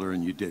an elder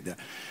and you did that.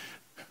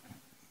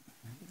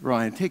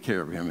 Ryan, take care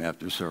of him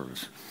after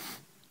service.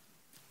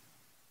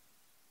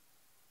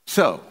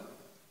 So,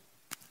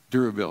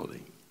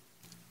 durability.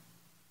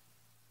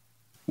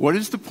 What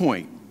is the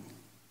point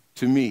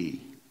to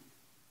me,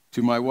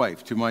 to my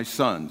wife, to my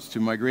sons,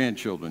 to my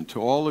grandchildren, to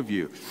all of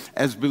you?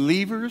 As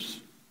believers,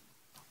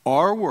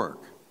 our work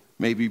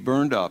may be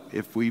burned up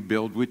if we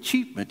build with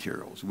cheap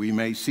materials. We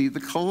may see the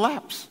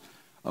collapse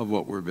of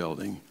what we're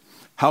building.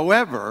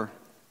 However,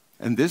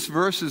 and this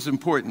verse is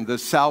important, the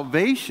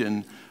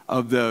salvation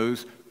of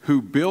those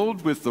who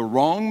build with the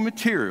wrong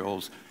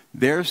materials,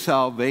 their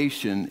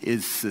salvation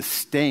is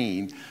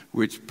sustained,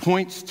 which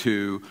points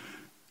to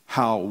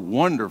how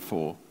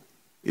wonderful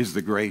is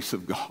the grace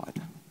of God.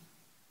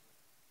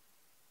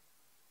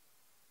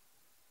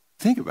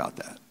 Think about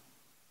that.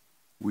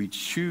 We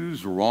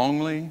choose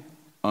wrongly,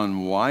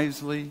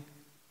 unwisely.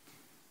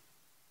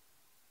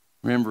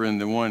 Remember in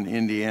the one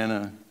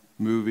Indiana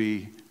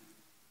movie,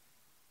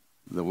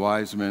 the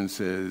wise man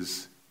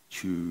says,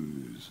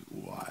 choose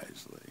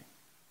wisely.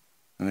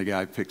 And the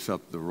guy picks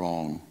up the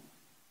wrong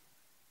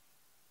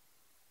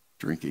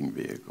drinking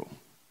vehicle.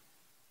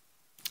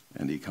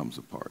 And he comes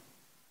apart.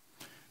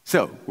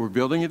 So, we're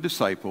building a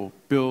disciple,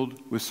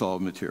 build with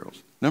solid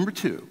materials. Number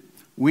 2,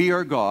 we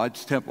are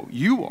God's temple.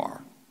 You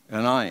are,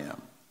 and I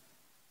am.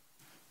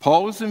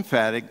 Paul is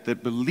emphatic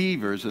that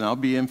believers, and I'll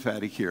be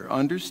emphatic here,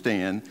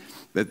 understand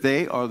that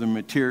they are the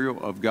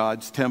material of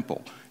God's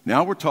temple.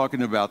 Now we're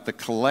talking about the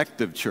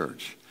collective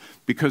church,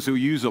 because we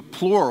use a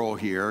plural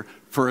here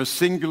for a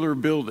singular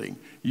building.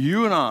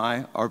 You and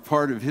I are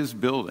part of his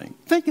building.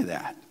 Think of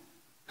that.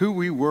 Who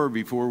we were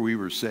before we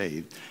were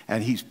saved,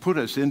 and he's put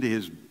us into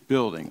his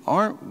building.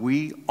 Aren't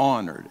we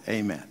honored?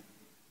 Amen.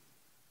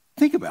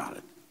 Think about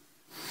it.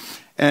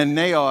 And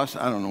naos,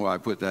 I don't know why I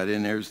put that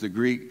in there, is the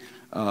Greek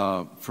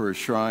for a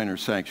shrine or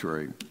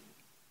sanctuary.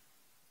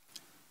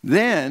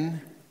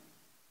 Then,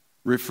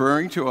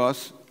 referring to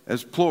us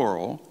as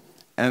plural,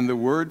 and the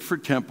word for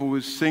temple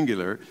is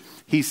singular,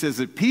 he says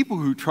that people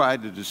who try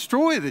to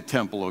destroy the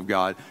temple of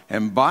God,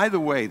 and by the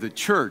way, the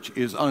church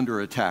is under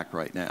attack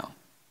right now.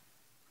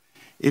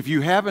 If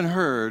you haven't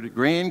heard,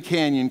 Grand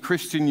Canyon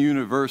Christian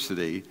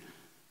University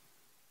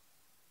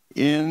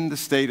in the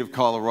state of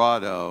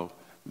Colorado,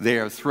 they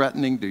are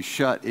threatening to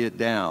shut it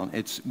down.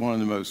 It's one of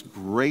the most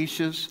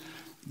gracious,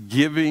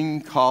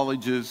 giving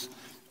colleges.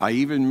 I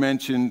even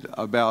mentioned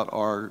about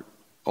our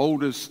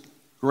oldest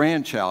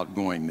grandchild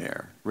going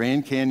there,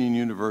 Grand Canyon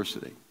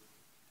University.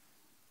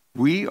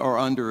 We are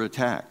under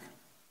attack.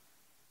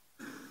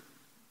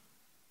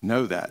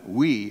 Know that.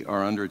 We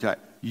are under attack.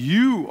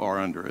 You are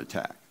under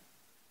attack.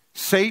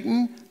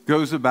 Satan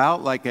goes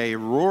about like a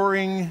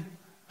roaring,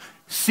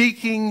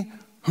 seeking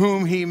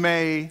whom he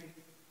may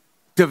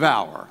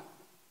devour.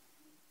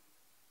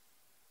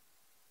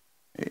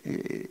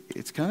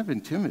 It's kind of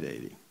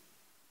intimidating.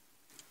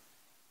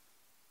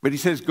 But he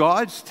says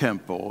God's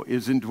temple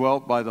is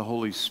indwelt by the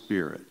Holy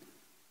Spirit.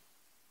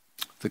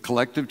 The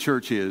collective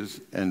church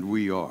is, and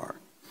we are.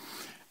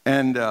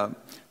 And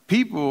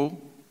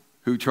people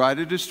who try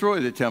to destroy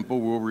the temple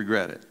will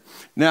regret it.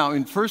 Now,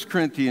 in 1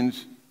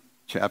 Corinthians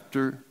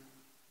chapter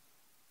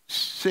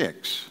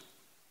 6,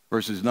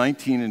 verses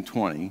 19 and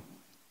 20,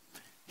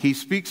 he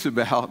speaks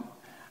about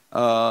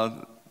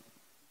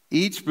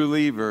each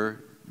believer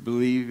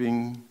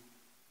believing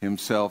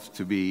himself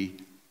to be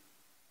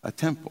a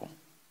temple.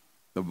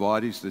 The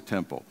body's the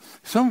temple.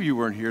 Some of you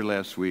weren't here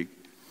last week.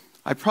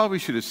 I probably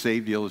should have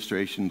saved the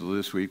illustration to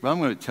this week, but I'm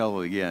going to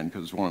tell it again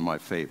because it's one of my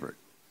favorite.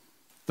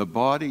 The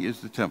body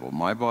is the temple.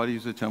 My body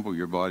is the temple.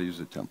 Your body is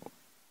the temple.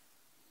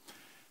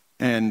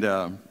 And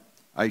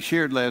I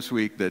shared last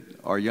week that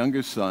our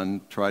youngest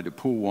son tried to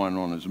pull one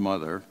on his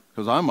mother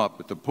because I'm up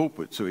at the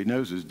pulpit, so he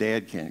knows his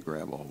dad can't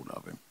grab a hold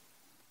of him.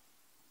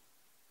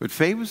 But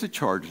Faye was a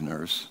charge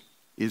nurse,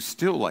 is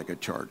still like a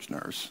charge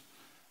nurse.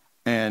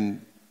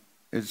 And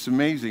it's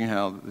amazing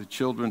how the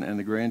children and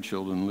the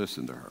grandchildren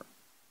listen to her.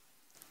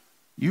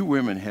 You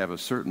women have a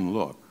certain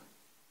look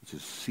that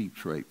just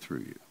seeps right through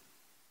you.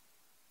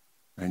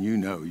 And you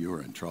know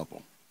you're in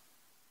trouble.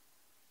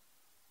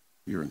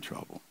 You're in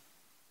trouble.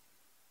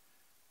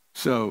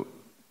 So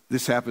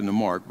this happened to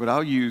Mark, but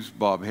I'll use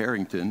Bob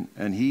Harrington,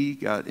 and he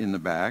got in the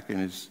back, and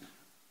his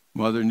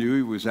mother knew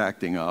he was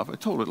acting up. I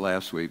told it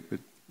last week, but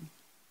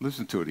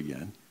listen to it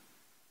again.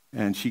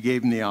 And she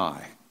gave him the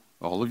eye.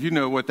 All of you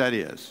know what that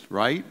is,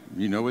 right?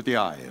 You know what the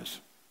eye is.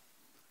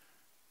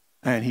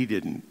 And he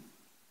didn't.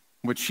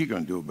 What's she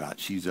going to do about it?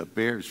 She's up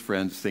there. His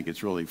friends think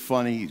it's really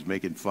funny. He's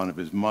making fun of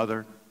his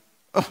mother.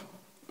 Oh.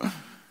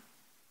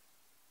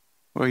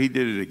 Well, he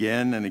did it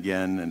again and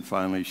again, and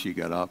finally she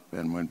got up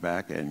and went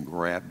back and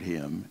grabbed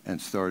him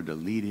and started to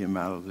lead him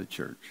out of the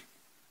church.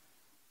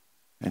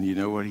 And you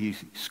know what he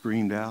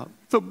screamed out?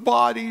 The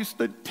body's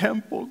the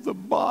temple, the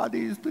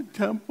body's the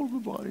temple, the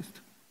body's.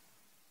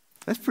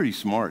 That's pretty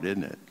smart,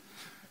 isn't it?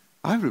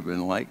 I would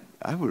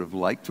have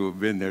liked to have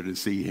been there to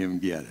see him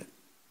get it.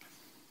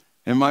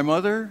 And my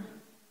mother,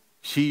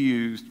 she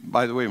used,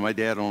 by the way, my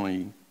dad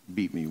only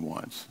beat me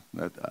once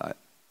with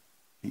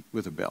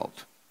a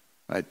belt.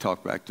 I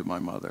talked back to my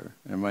mother.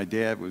 And my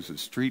dad was a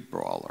street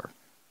brawler.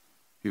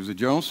 He was a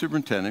general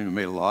superintendent who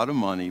made a lot of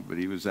money, but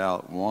he was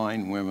out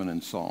wine, women,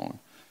 and song.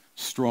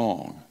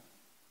 Strong.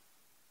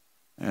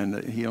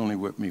 And he only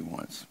whipped me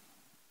once.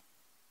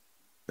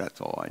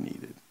 That's all I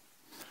needed.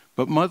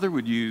 But mother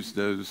would use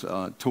those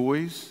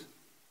toys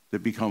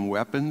that become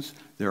weapons.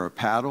 They're a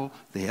paddle.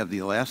 They have the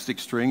elastic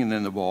string and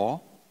then the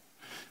ball.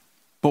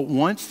 But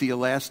once the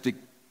elastic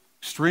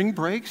string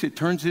breaks, it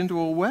turns into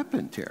a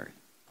weapon, Terry.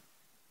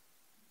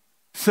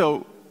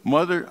 So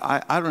mother,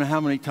 I don't know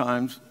how many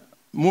times,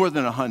 more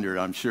than 100,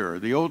 I'm sure.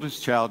 The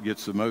oldest child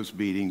gets the most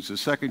beatings. The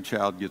second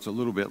child gets a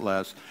little bit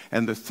less.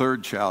 And the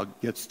third child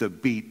gets to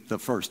beat the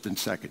first and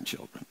second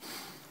children.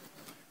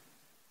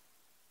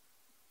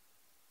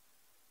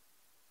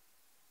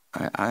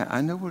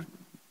 I know what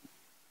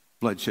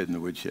bloodshed and the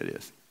woodshed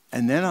is.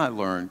 And then I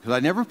learned, because I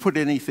never put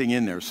anything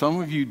in there.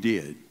 Some of you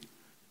did.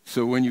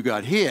 So when you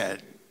got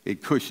hit,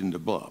 it cushioned the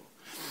blow.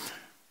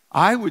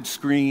 I would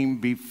scream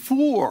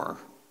before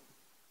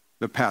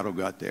the paddle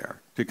got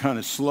there to kind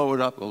of slow it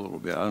up a little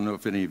bit. I don't know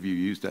if any of you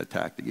used that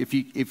tactic. If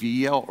you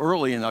yell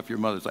early enough, your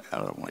mother's like, I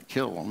don't want to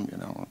kill him, you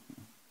know.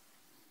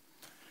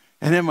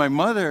 And then my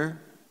mother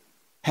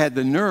had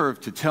the nerve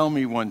to tell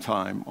me one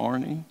time,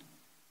 Arnie,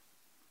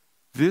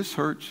 this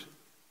hurts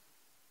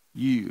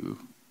you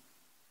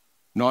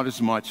not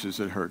as much as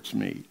it hurts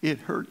me. It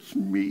hurts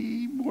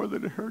me more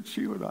than it hurts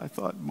you. And I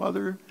thought,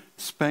 Mother,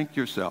 spank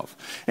yourself.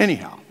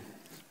 Anyhow,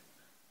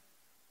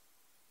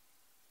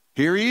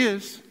 here he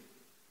is,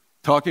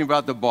 talking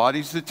about the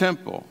body's the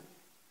temple.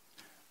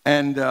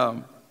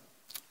 And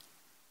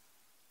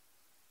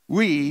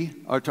we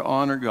are to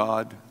honor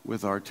God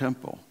with our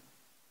temple.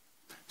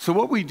 So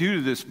what we do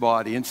to this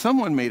body, and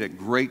someone made a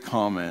great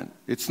comment.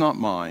 It's not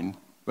mine,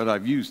 but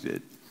I've used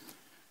it.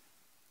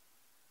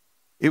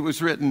 It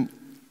was written,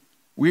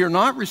 we are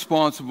not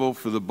responsible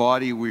for the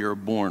body we are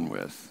born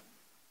with,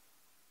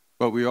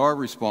 but we are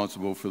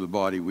responsible for the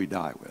body we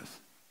die with.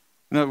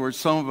 In other words,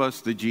 some of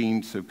us, the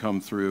genes have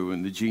come through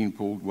and the gene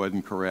pool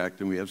wasn't correct,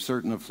 and we have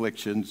certain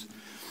afflictions.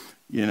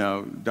 You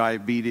know,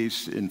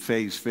 diabetes in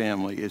Faye's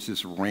family is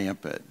just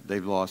rampant.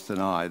 They've lost an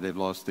eye, they've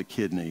lost a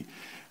kidney.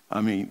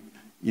 I mean,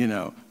 you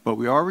know, but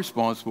we are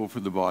responsible for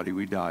the body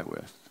we die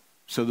with.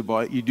 So the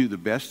body, you do the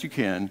best you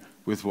can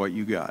with what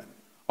you got.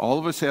 All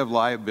of us have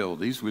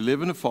liabilities. We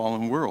live in a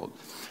fallen world.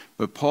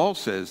 But Paul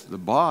says the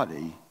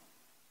body,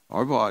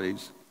 our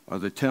bodies, are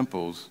the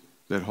temples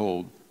that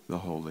hold the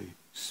Holy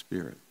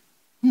Spirit.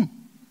 Kind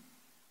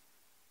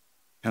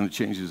of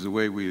changes the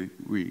way we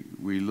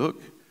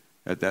look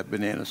at that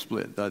banana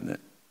split, doesn't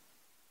it?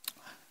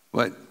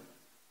 But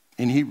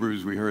in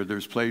Hebrews, we heard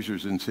there's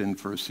pleasures in sin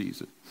for a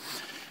season.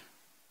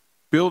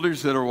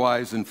 Builders that are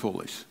wise and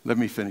foolish. Let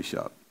me finish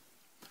up.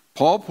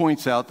 Paul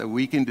points out that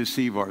we can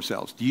deceive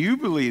ourselves. Do you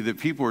believe that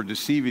people are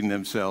deceiving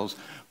themselves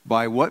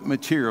by what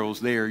materials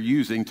they are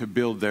using to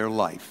build their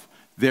life,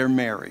 their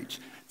marriage,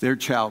 their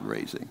child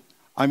raising?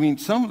 I mean,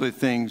 some of the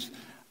things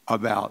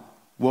about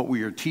what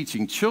we are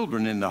teaching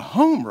children in the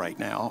home right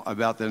now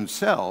about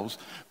themselves,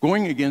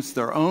 going against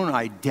their own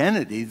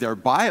identity, their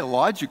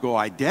biological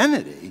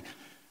identity,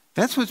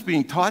 that's what's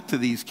being taught to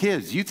these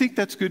kids. Do you think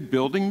that's good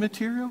building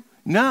material?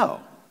 No.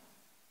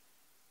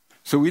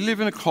 So we live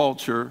in a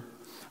culture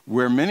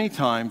where many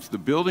times the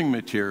building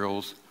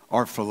materials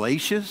are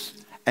fallacious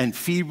and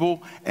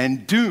feeble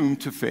and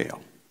doomed to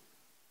fail.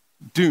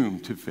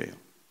 Doomed to fail.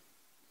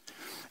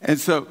 And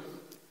so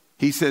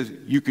he says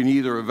you can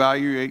either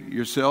evaluate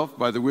yourself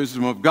by the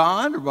wisdom of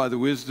God or by the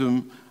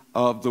wisdom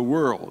of the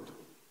world.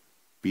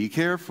 Be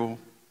careful.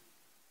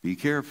 Be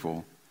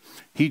careful.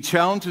 He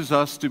challenges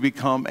us to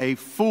become a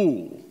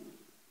fool.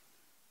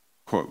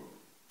 Quote,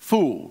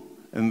 fool.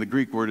 And the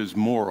Greek word is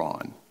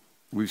moron.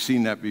 We've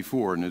seen that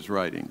before in his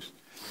writings.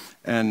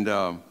 And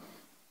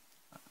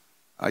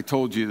I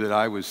told you that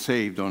I was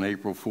saved on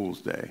April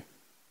Fool's Day,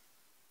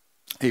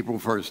 April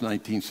 1st,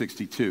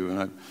 1962.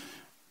 And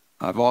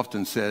I've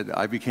often said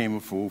I became a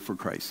fool for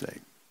Christ's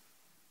sake.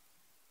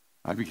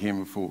 I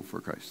became a fool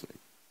for Christ's sake.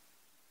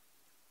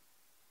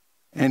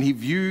 And he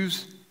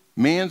views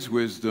man's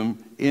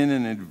wisdom in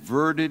an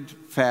inverted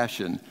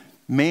fashion.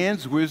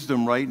 Man's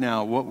wisdom right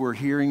now, what we're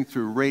hearing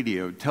through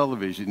radio,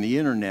 television, the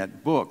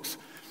internet, books,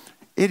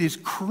 it is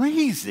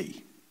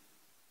crazy.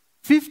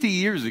 50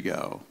 years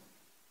ago,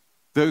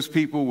 those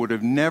people would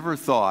have never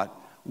thought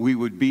we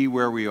would be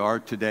where we are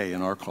today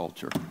in our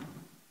culture.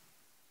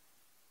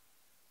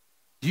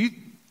 Do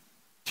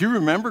you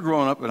remember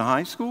growing up in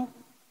high school?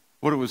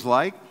 What it was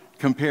like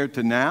compared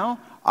to now?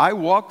 I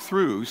walked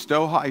through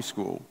Stowe High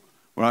School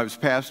when I was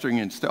pastoring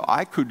in Stowe,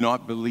 I could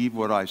not believe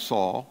what I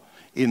saw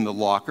in the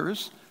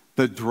lockers,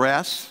 the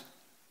dress.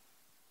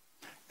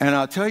 And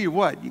I'll tell you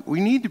what, we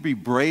need to be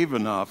brave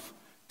enough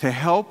to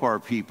help our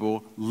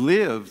people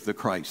live the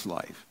Christ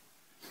life.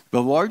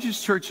 The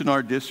largest church in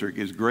our district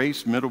is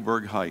Grace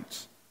Middleburg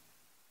Heights.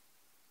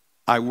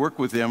 I worked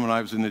with them when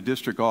I was in the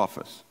district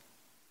office.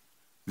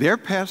 Their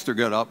pastor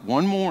got up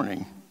one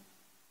morning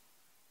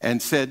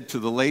and said to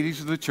the ladies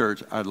of the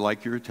church, "I'd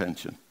like your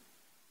attention.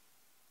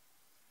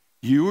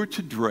 You are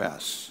to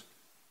dress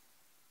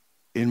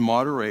in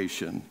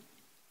moderation,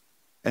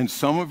 and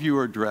some of you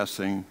are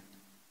dressing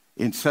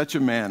in such a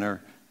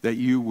manner that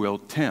you will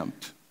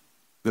tempt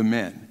the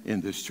men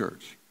in this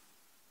church."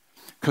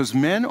 Because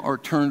men are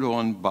turned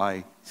on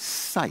by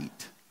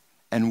sight,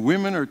 and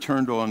women are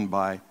turned on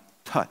by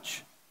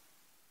touch.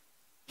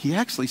 He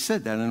actually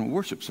said that in a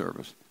worship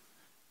service.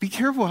 Be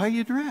careful how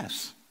you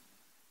dress.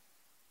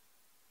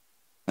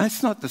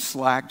 That's not the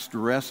slacks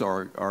dress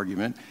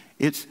argument.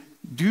 It's,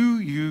 do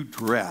you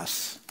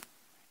dress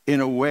in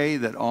a way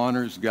that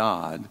honors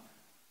God?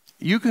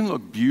 You can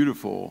look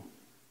beautiful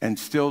and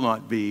still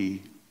not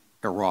be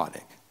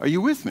erotic. Are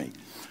you with me?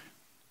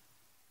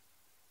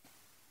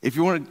 If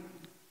you want to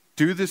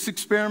do this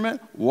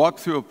experiment, walk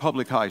through a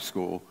public high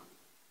school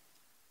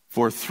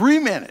for 3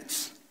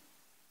 minutes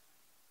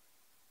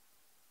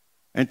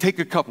and take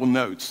a couple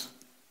notes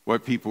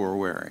what people are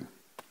wearing.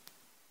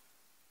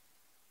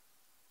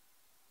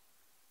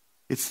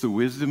 It's the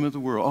wisdom of the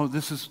world. Oh,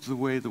 this is the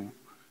way the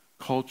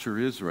culture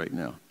is right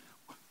now.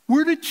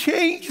 We're to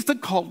change the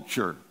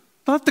culture,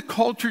 not the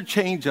culture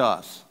change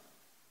us.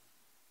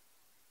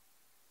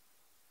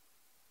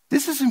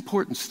 This is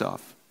important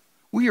stuff.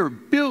 We are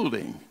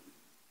building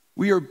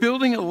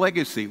a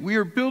legacy. We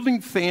are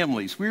building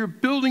families. We are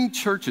building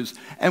churches.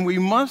 And we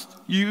must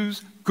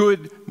use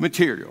good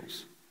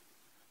materials.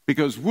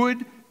 Because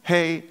wood,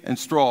 hay, and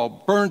straw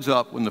burns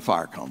up when the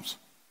fire comes.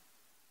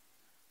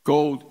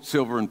 Gold,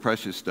 silver, and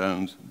precious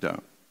stones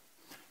don't.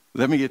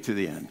 Let me get to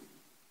the end.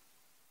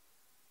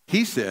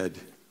 He said,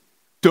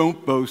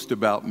 don't boast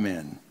about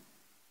men.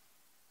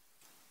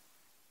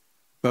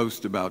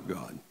 Boast about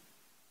God.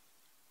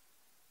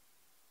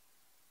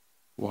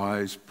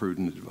 Wise,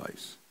 prudent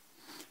advice.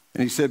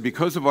 And he said,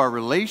 because of our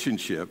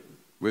relationship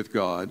with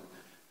God,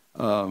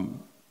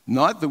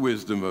 not the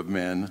wisdom of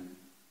men,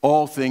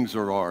 all things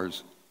are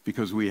ours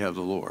because we have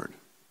the Lord.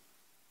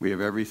 We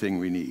have everything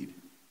we need.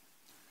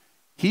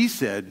 He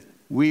said,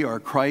 we are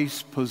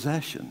Christ's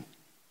possession.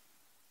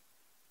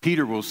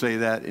 Peter will say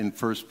that in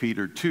 1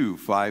 Peter 2,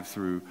 5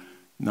 through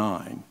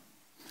 9.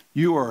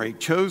 You are a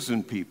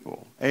chosen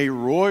people, a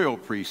royal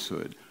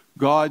priesthood,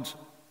 God's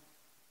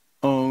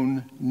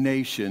own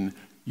nation.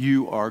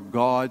 You are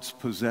God's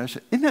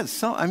possession. Isn't that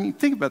so? I mean,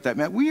 think about that,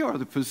 Matt. We are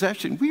the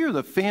possession. We are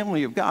the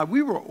family of God.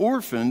 We were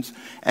orphans,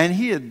 and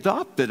he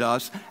adopted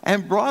us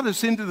and brought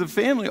us into the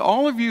family.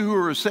 All of you who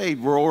are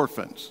saved were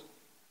orphans.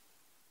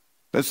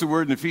 That's the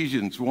word in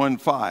Ephesians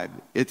 1:5.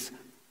 It's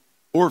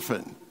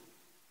orphan.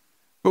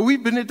 But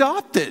we've been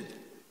adopted.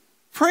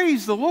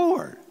 Praise the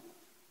Lord.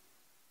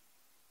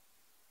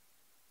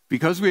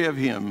 Because we have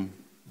him,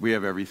 we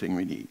have everything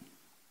we need.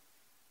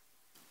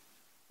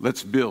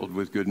 Let's build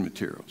with good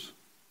materials.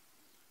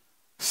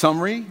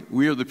 Summary,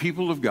 we are the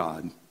people of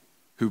God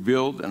who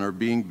build and are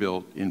being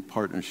built in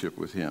partnership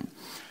with him.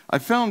 I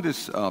found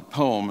this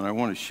poem, and I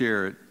want to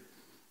share it.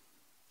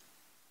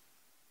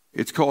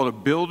 It's called A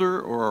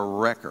Builder or a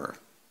Wrecker.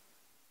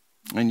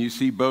 And you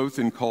see both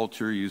in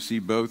culture, you see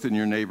both in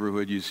your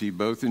neighborhood, you see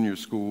both in your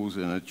schools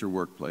and at your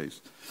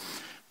workplace.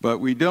 But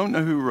we don't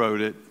know who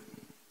wrote it,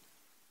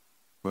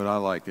 but I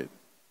like it.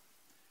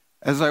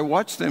 As I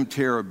watched them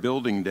tear a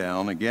building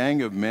down, a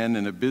gang of men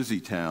in a busy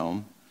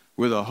town,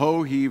 with a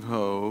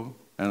ho-heave-ho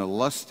and a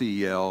lusty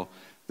yell,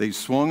 they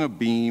swung a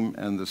beam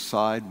and the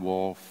side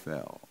wall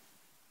fell.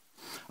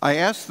 I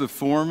asked the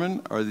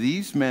foreman, are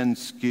these men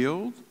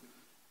skilled?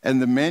 And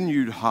the men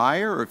you'd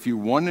hire if you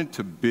wanted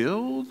to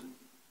build?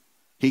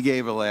 He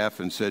gave a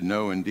laugh and said,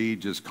 no,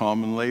 indeed, just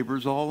common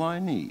labor's all I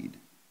need.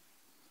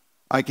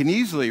 I can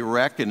easily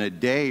wreck in a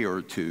day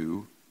or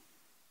two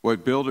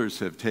what builders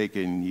have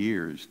taken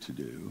years to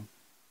do.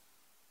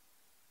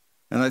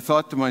 And I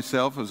thought to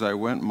myself as I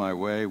went my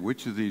way,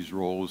 which of these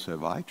roles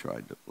have I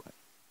tried to play?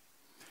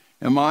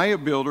 Am I a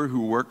builder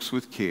who works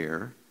with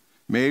care,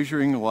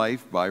 measuring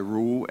life by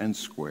rule and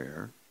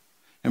square?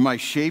 Am I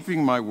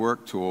shaping my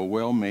work to a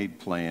well-made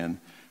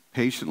plan,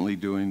 patiently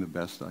doing the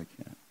best I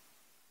can?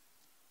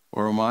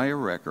 Or am I a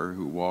wrecker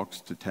who walks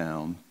to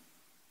town,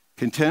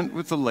 content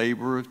with the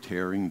labor of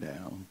tearing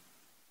down?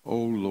 O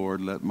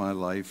Lord, let my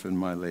life and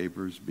my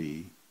labors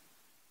be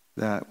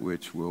that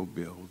which will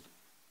build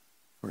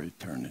for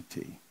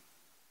eternity.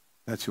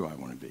 That's who I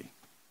want to be.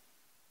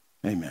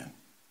 Amen.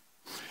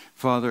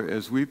 Father,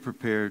 as we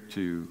prepare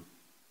to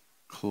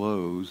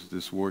close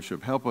this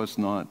worship, help us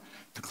not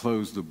to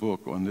close the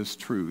book on this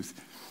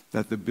truth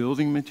that the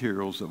building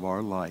materials of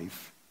our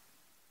life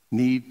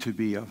need to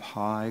be of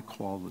high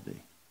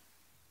quality,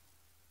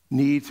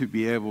 need to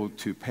be able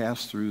to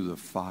pass through the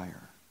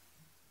fire,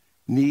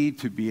 need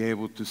to be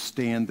able to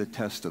stand the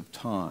test of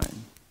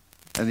time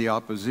and the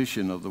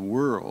opposition of the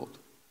world,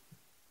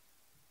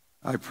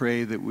 I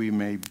pray that we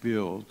may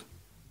build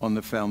on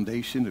the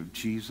foundation of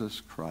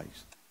Jesus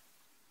Christ.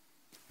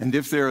 And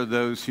if there are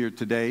those here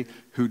today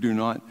who do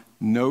not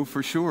know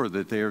for sure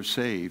that they are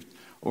saved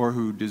or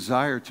who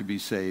desire to be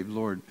saved,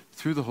 Lord,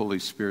 through the Holy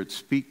Spirit,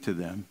 speak to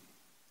them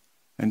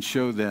and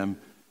show them,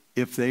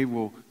 if they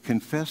will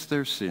confess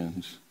their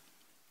sins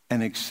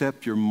and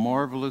accept your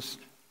marvelous,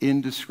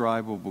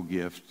 indescribable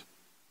gift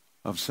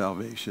of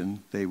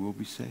salvation, they will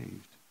be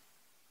saved.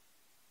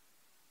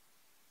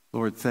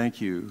 Lord,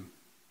 thank you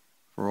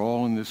for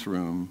all in this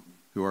room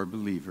who are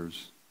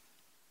believers.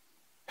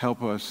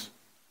 Help us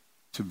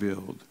to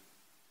build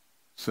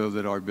so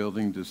that our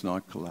building does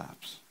not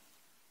collapse.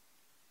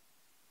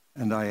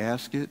 And I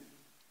ask it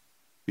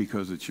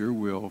because it's your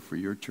will for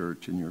your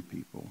church and your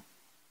people.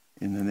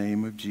 In the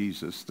name of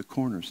Jesus, the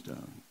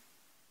cornerstone.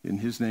 In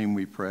his name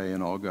we pray,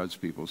 and all God's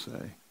people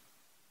say,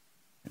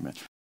 amen.